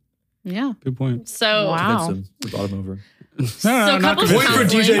 Yeah. Good point. So, wow. We brought him over. Point for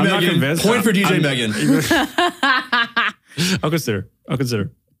DJ Megan. Point for DJ Megan. I'll consider.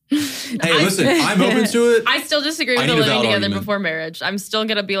 Hey, listen, I'm open to it. I still disagree with the living together before marriage. I'm still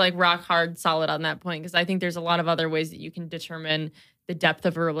going to be rock hard solid on that point, because I think there's a lot of other ways that you can determine the depth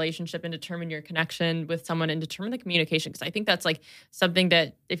of a relationship and determine your connection with someone and determine the communication. Because I think that's like something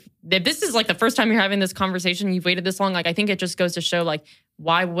that if this is like the first time you're having this conversation, you've waited this long, like I think it just goes to show like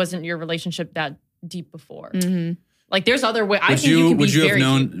why wasn't your relationship that deep before? Mm-hmm. Like there's other ways. I think you can be would you very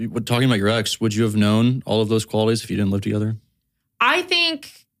have known, talking about your ex, would you have known all of those qualities if you didn't live together? I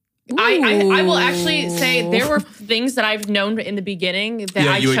think I will actually say there were things that I've known in the beginning that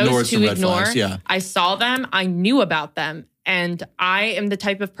I chose to ignore. Flags, I saw them, I knew about them, and I am the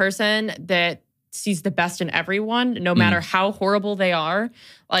type of person that sees the best in everyone, no matter how horrible they are.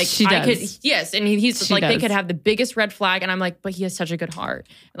 Like she does. Yes, and he's like they could have the biggest red flag, and I'm like, but he has such a good heart.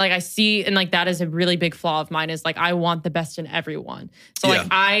 Like I see, and like that is a really big flaw of mine. Is like I want the best in everyone. So like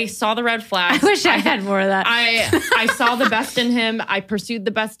I saw the red flags. I wish I had more of that. I saw the best in him. I pursued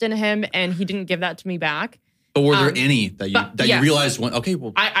the best in him, and he didn't give that to me back. But were there any that you realized? Okay,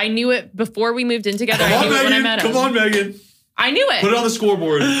 well, I knew it before we moved in together. I knew it when I met him. Come on, Megan. I knew it. Put it on the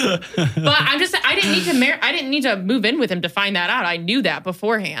scoreboard. But I'm just I didn't need to I didn't need to move in with him to find that out. I knew that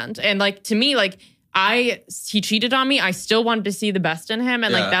beforehand. And like to me, like he cheated on me. I still wanted to see the best in him.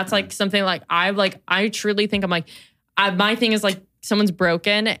 And like that's like something like I truly think I'm like my thing is like someone's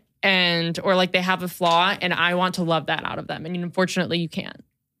broken or like they have a flaw and I want to love that out of them. And unfortunately you can't.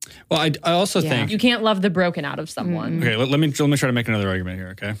 Well, I also think you can't love the broken out of someone. Okay, let me try to make another argument here.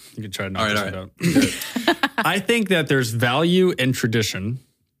 Okay, you can try to knock this out. I think that there's value in tradition,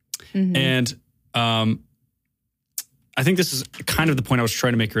 and I think this is kind of the point I was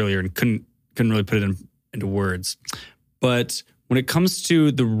trying to make earlier and couldn't really put it into words. But when it comes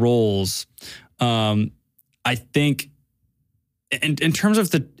to the roles, I think in terms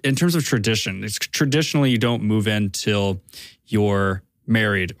of tradition, it's traditionally you don't move in till you're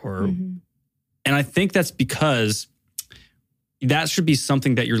married and I think that's because that should be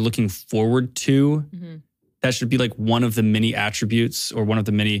something that you're looking forward to. That should be like one of the many attributes or one of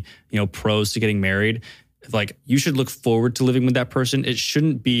the many, pros to getting married. Like you should look forward to living with that person. It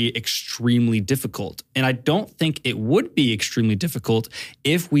shouldn't be extremely difficult. And I don't think it would be extremely difficult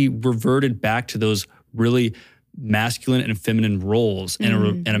if we reverted back to those really masculine and feminine roles in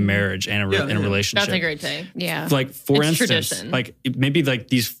a marriage and in a relationship. That's a great take. Yeah. Like for it's instance, tradition. like maybe like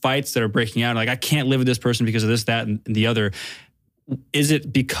these fights that are breaking out, like I can't live with this person because of this, that, and the other. Is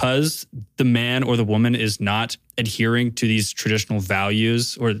it because the man or the woman is not adhering to these traditional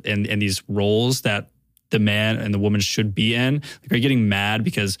values and these roles that the man and the woman should be in? Like, are you getting mad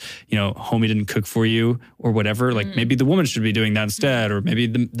because, homie didn't cook for you or whatever? Like maybe the woman should be doing that instead. Or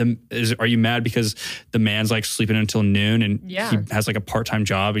maybe are you mad because the man's like sleeping until noon and he has like a part-time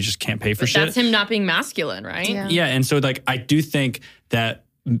job. He just can't pay for shit. That's him not being masculine, right? Yeah. And so like, I do think that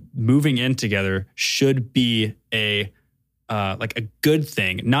moving in together should be like a good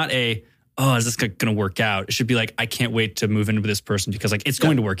thing, not is this going to work out? It should be like, I can't wait to move in with this person because like it's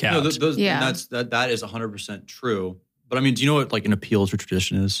going to work out. That is 100% true. But I mean, do you know what like an appeal to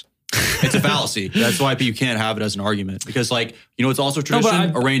tradition is? It's a fallacy. That's why you can't have it as an argument because like, it's also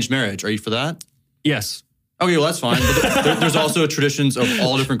tradition, arranged marriage. Are you for that? Yes. Okay, well, that's fine. But there's also traditions of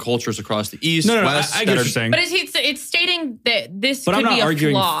all different cultures across the East, West. I get what you're saying. But it's stating that this could be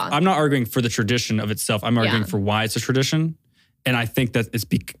a flaw. I'm not arguing for the tradition of itself. I'm arguing for why it's a tradition. And I think that it's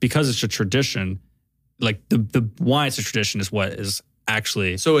because it's a tradition, like the why it's a tradition is what is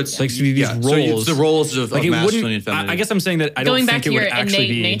actually. So it's like these roles. So it's the roles of masculine and feminine. I guess I'm saying that I don't think it would actually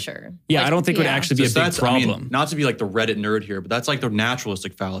be nature. Yeah, I don't think it would actually be a big problem. I mean, not to be like the Reddit nerd here, but that's like the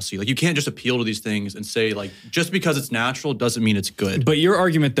naturalistic fallacy. Like you can't just appeal to these things and say like just because it's natural doesn't mean it's good. But your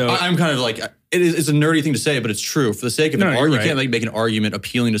argument though, I'm kind of like it's a nerdy thing to say, but it's true. For the sake of an argument, you can't make an argument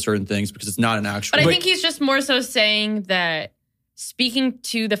appealing to certain things because it's not an actual. But I think he's just more so saying that. Speaking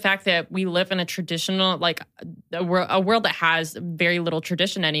to the fact that we live in a traditional, like a world that has very little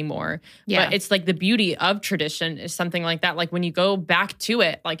tradition anymore. Yeah. But it's like the beauty of tradition is something like that. Like when you go back to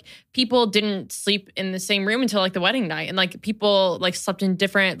it, like people didn't sleep in the same room until like the wedding night. And like people like slept in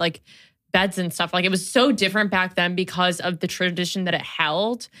different like beds and stuff. Like it was so different back then because of the tradition that it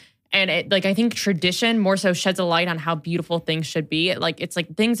held. And it like I think tradition more so sheds a light on how beautiful things should be. It's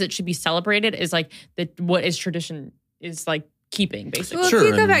like things that should be celebrated is like what is tradition is like keeping, basically. Well, if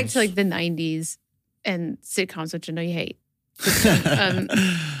you go back to like the 90s and sitcoms, which I know you hate. I'm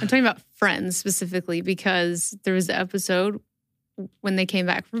talking about Friends specifically because there was an episode when they came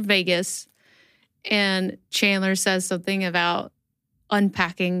back from Vegas and Chandler says something about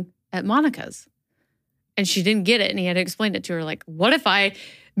unpacking at Monica's. And she didn't get it and he had to explain it to her like, what if I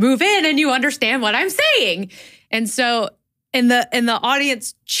move in and you understand what I'm saying? And so And the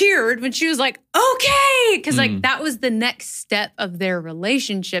audience cheered when she was like, okay. Because like that was the next step of their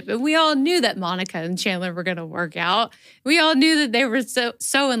relationship. And we all knew that Monica and Chandler were going to work out. We all knew that they were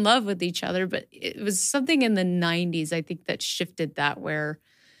so in love with each other. But it was something in the 90s, I think, that shifted that, where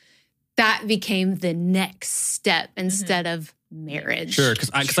that became the next step instead of marriage. Sure, because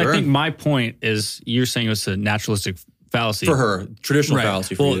I think my point is you're saying it was a naturalistic fallacy. For her, traditional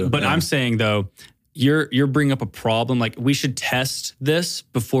fallacy for you. But I'm saying, though, you're bringing up a problem. Like, we should test this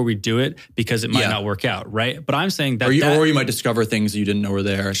before we do it because it might not work out, right? But I'm saying that... Or you might discover things that you didn't know were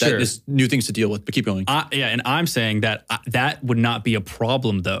there. Sure. That is new things to deal with, but keep going. And I'm saying that that would not be a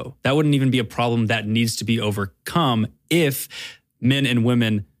problem, though. That wouldn't even be a problem that needs to be overcome if men and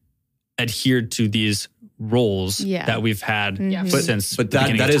women adhered to these roles that we've had since the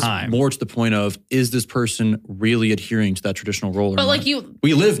beginning that of is time. more to the point of, is this person really adhering to that traditional role? But or like not?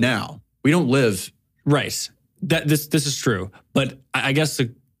 We live now. We don't live... Right. This is true. But I guess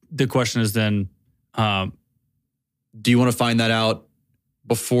the question is then... do you want to find that out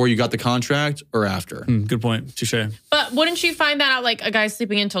before you got the contract or after? Good point. Touche. But wouldn't you find that out, like, a guy's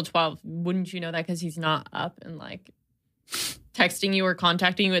sleeping until 12? Wouldn't you know that because he's not up and, like, texting you or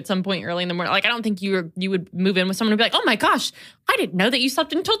contacting you at some point early in the morning? Like, I don't think you would move in with someone and be like, oh my gosh, I didn't know that you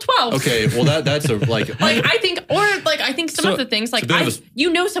slept until 12. Okay, well, that's a, like... Like, I think some of the things, like, you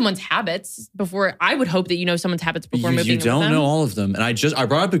know someone's habits before. I would hope that you know someone's habits before moving in with them. You don't know all of them. And I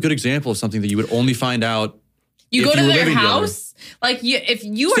brought up a good example of something that you would only find out You go to their house, like if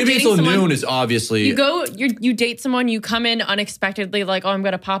you are dating until someone, noon is obviously you date someone, you come in unexpectedly, like, oh, I'm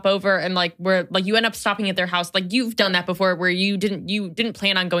gonna pop over, and like you end up stopping at their house. Like, you've done that before, where you didn't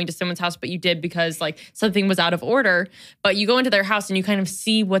plan on going to someone's house, but you did because like something was out of order. But you go into their house and you kind of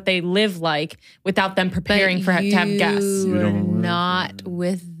see what they live like without them preparing to have guests. You were not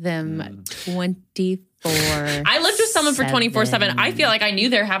with them 24. I lived with someone for 24/7. I feel like I knew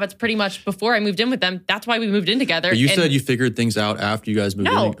their habits pretty much before I moved in with them. That's why we moved in together. But you said you figured things out after you guys moved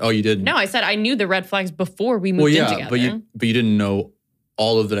in? Oh, you didn't? No, I said I knew the red flags before we moved in together. But you didn't know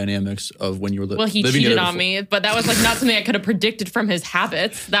all of the dynamics of when you were living together. Well, he cheated on me, but that was like not something I could have predicted from his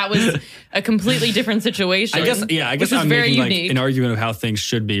habits. That was a completely different situation. I guess I'm making like an argument of how things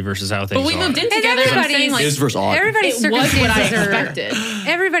should be versus how things are. But we moved in together. Is versus odd. Everybody's circumstances are expected.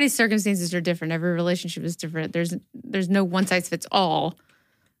 Everybody's circumstances are different. Every relationship is different. There's no one size fits all.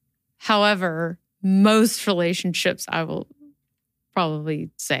 However, most relationships, I will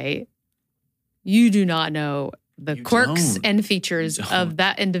probably say, you do not know the quirks and features of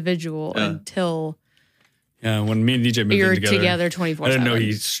that individual until when me and DJ moved you're in together 24/7. I didn't know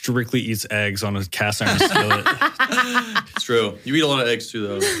he strictly eats eggs on a cast iron skillet. It's true. You eat a lot of eggs too,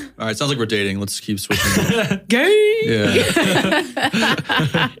 though. All right, sounds like we're dating. Let's keep switching. Gay. Yeah.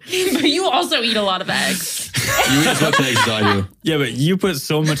 But you also eat a lot of eggs. You eat as much eggs as I do. Yeah, but you put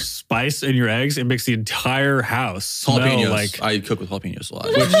so much spice in your eggs, it makes the entire house smell jalapenos. like... I cook with jalapenos a lot.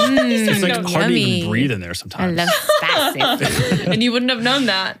 It's like hard to even yummy. breathe in there sometimes. I love spicy. And you wouldn't have known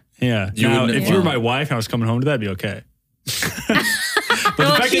that. Yeah. You Now, wouldn't- if you were my wife and I was coming home to that, it'd be okay. But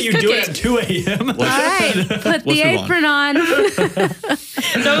the fact that she's you do it cooking. at 2 a.m. All right, put Let's the move on. apron on.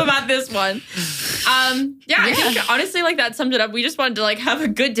 Know about this one. I think honestly, like, that summed it up. We just wanted to like have a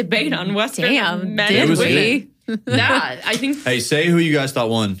good debate on Western Damn, men did and we? women. Yeah, I think. Hey, say who you guys thought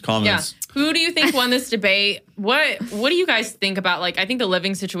won. Comments. Yeah. Who do you think won this debate? What do you guys think about, like, I think the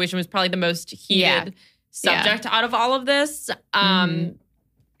living situation was probably the most heated subject out of all of this.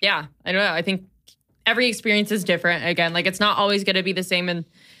 Yeah, I don't know. I think every experience is different. Again, like, it's not always going to be the same. And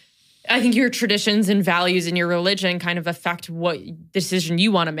I think your traditions and values and your religion kind of affect what decision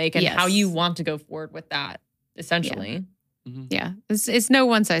you want to make and how you want to go forward with that, essentially. Yeah, it's no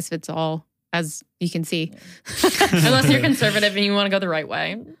one size fits all, as you can see. Unless you're conservative and you want to go the right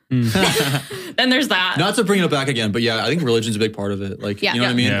way. Then there's that. Not to bring it back again, but yeah, I think religion's a big part of it. Like, you know what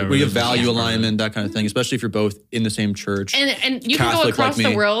I mean? Yeah, we have religion's value a part of alignment, that kind of thing, especially if you're both in the same church. And you can go Catholic across like the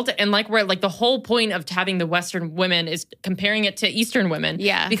me. world, and like, where like the whole point of having the Western women is comparing it to Eastern women.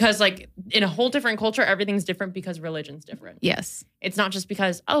 Yeah. Because like in a whole different culture, everything's different because religion's different. Yes. It's not just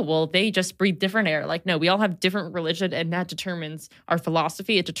because, oh, well, they just breathe different air. Like, no, we all have different religion, and that determines our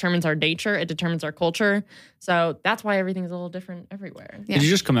philosophy. It determines our nature. It determines our culture. So that's why everything's a little different everywhere. Yeah. Did you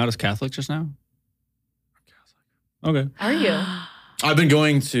just come out as Catholic just now? Okay. Are you? I've been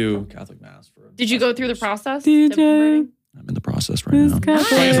going to Catholic Mass for. Did you go through the process? DJ. of converting? I'm in the process right now.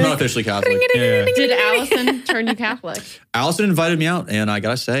 I'm not officially Catholic. Yeah. Did Allison turn you Catholic? Allison invited me out, and I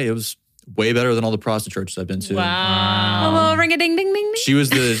gotta say, it was way better than all the Protestant churches I've been to. Wow. Oh, ring a ding ding ding ding. She was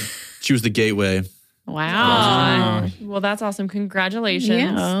the gateway. Wow. Well, that's awesome. Congratulations.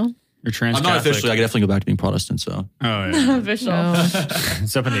 Yeah. You're trans I'm not Catholic. officially. I can definitely go back to being Protestant. So Oh, yeah. Official.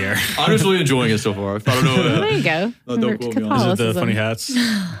 It's up in the air. I'm just really enjoying it so far. I don't know. There you go. No, don't quote me on Is it. it the Catholicism. funny hats?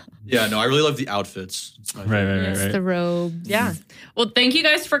 Yeah, no, I really love the outfits. It's my favorite. Right. It's the robes. Yeah. Well, thank you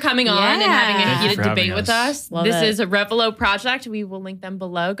guys for coming on and having a Thank you heated for having debate with us. us. Love This it. is a Revelo project. We will link them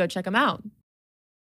below. Go check them out.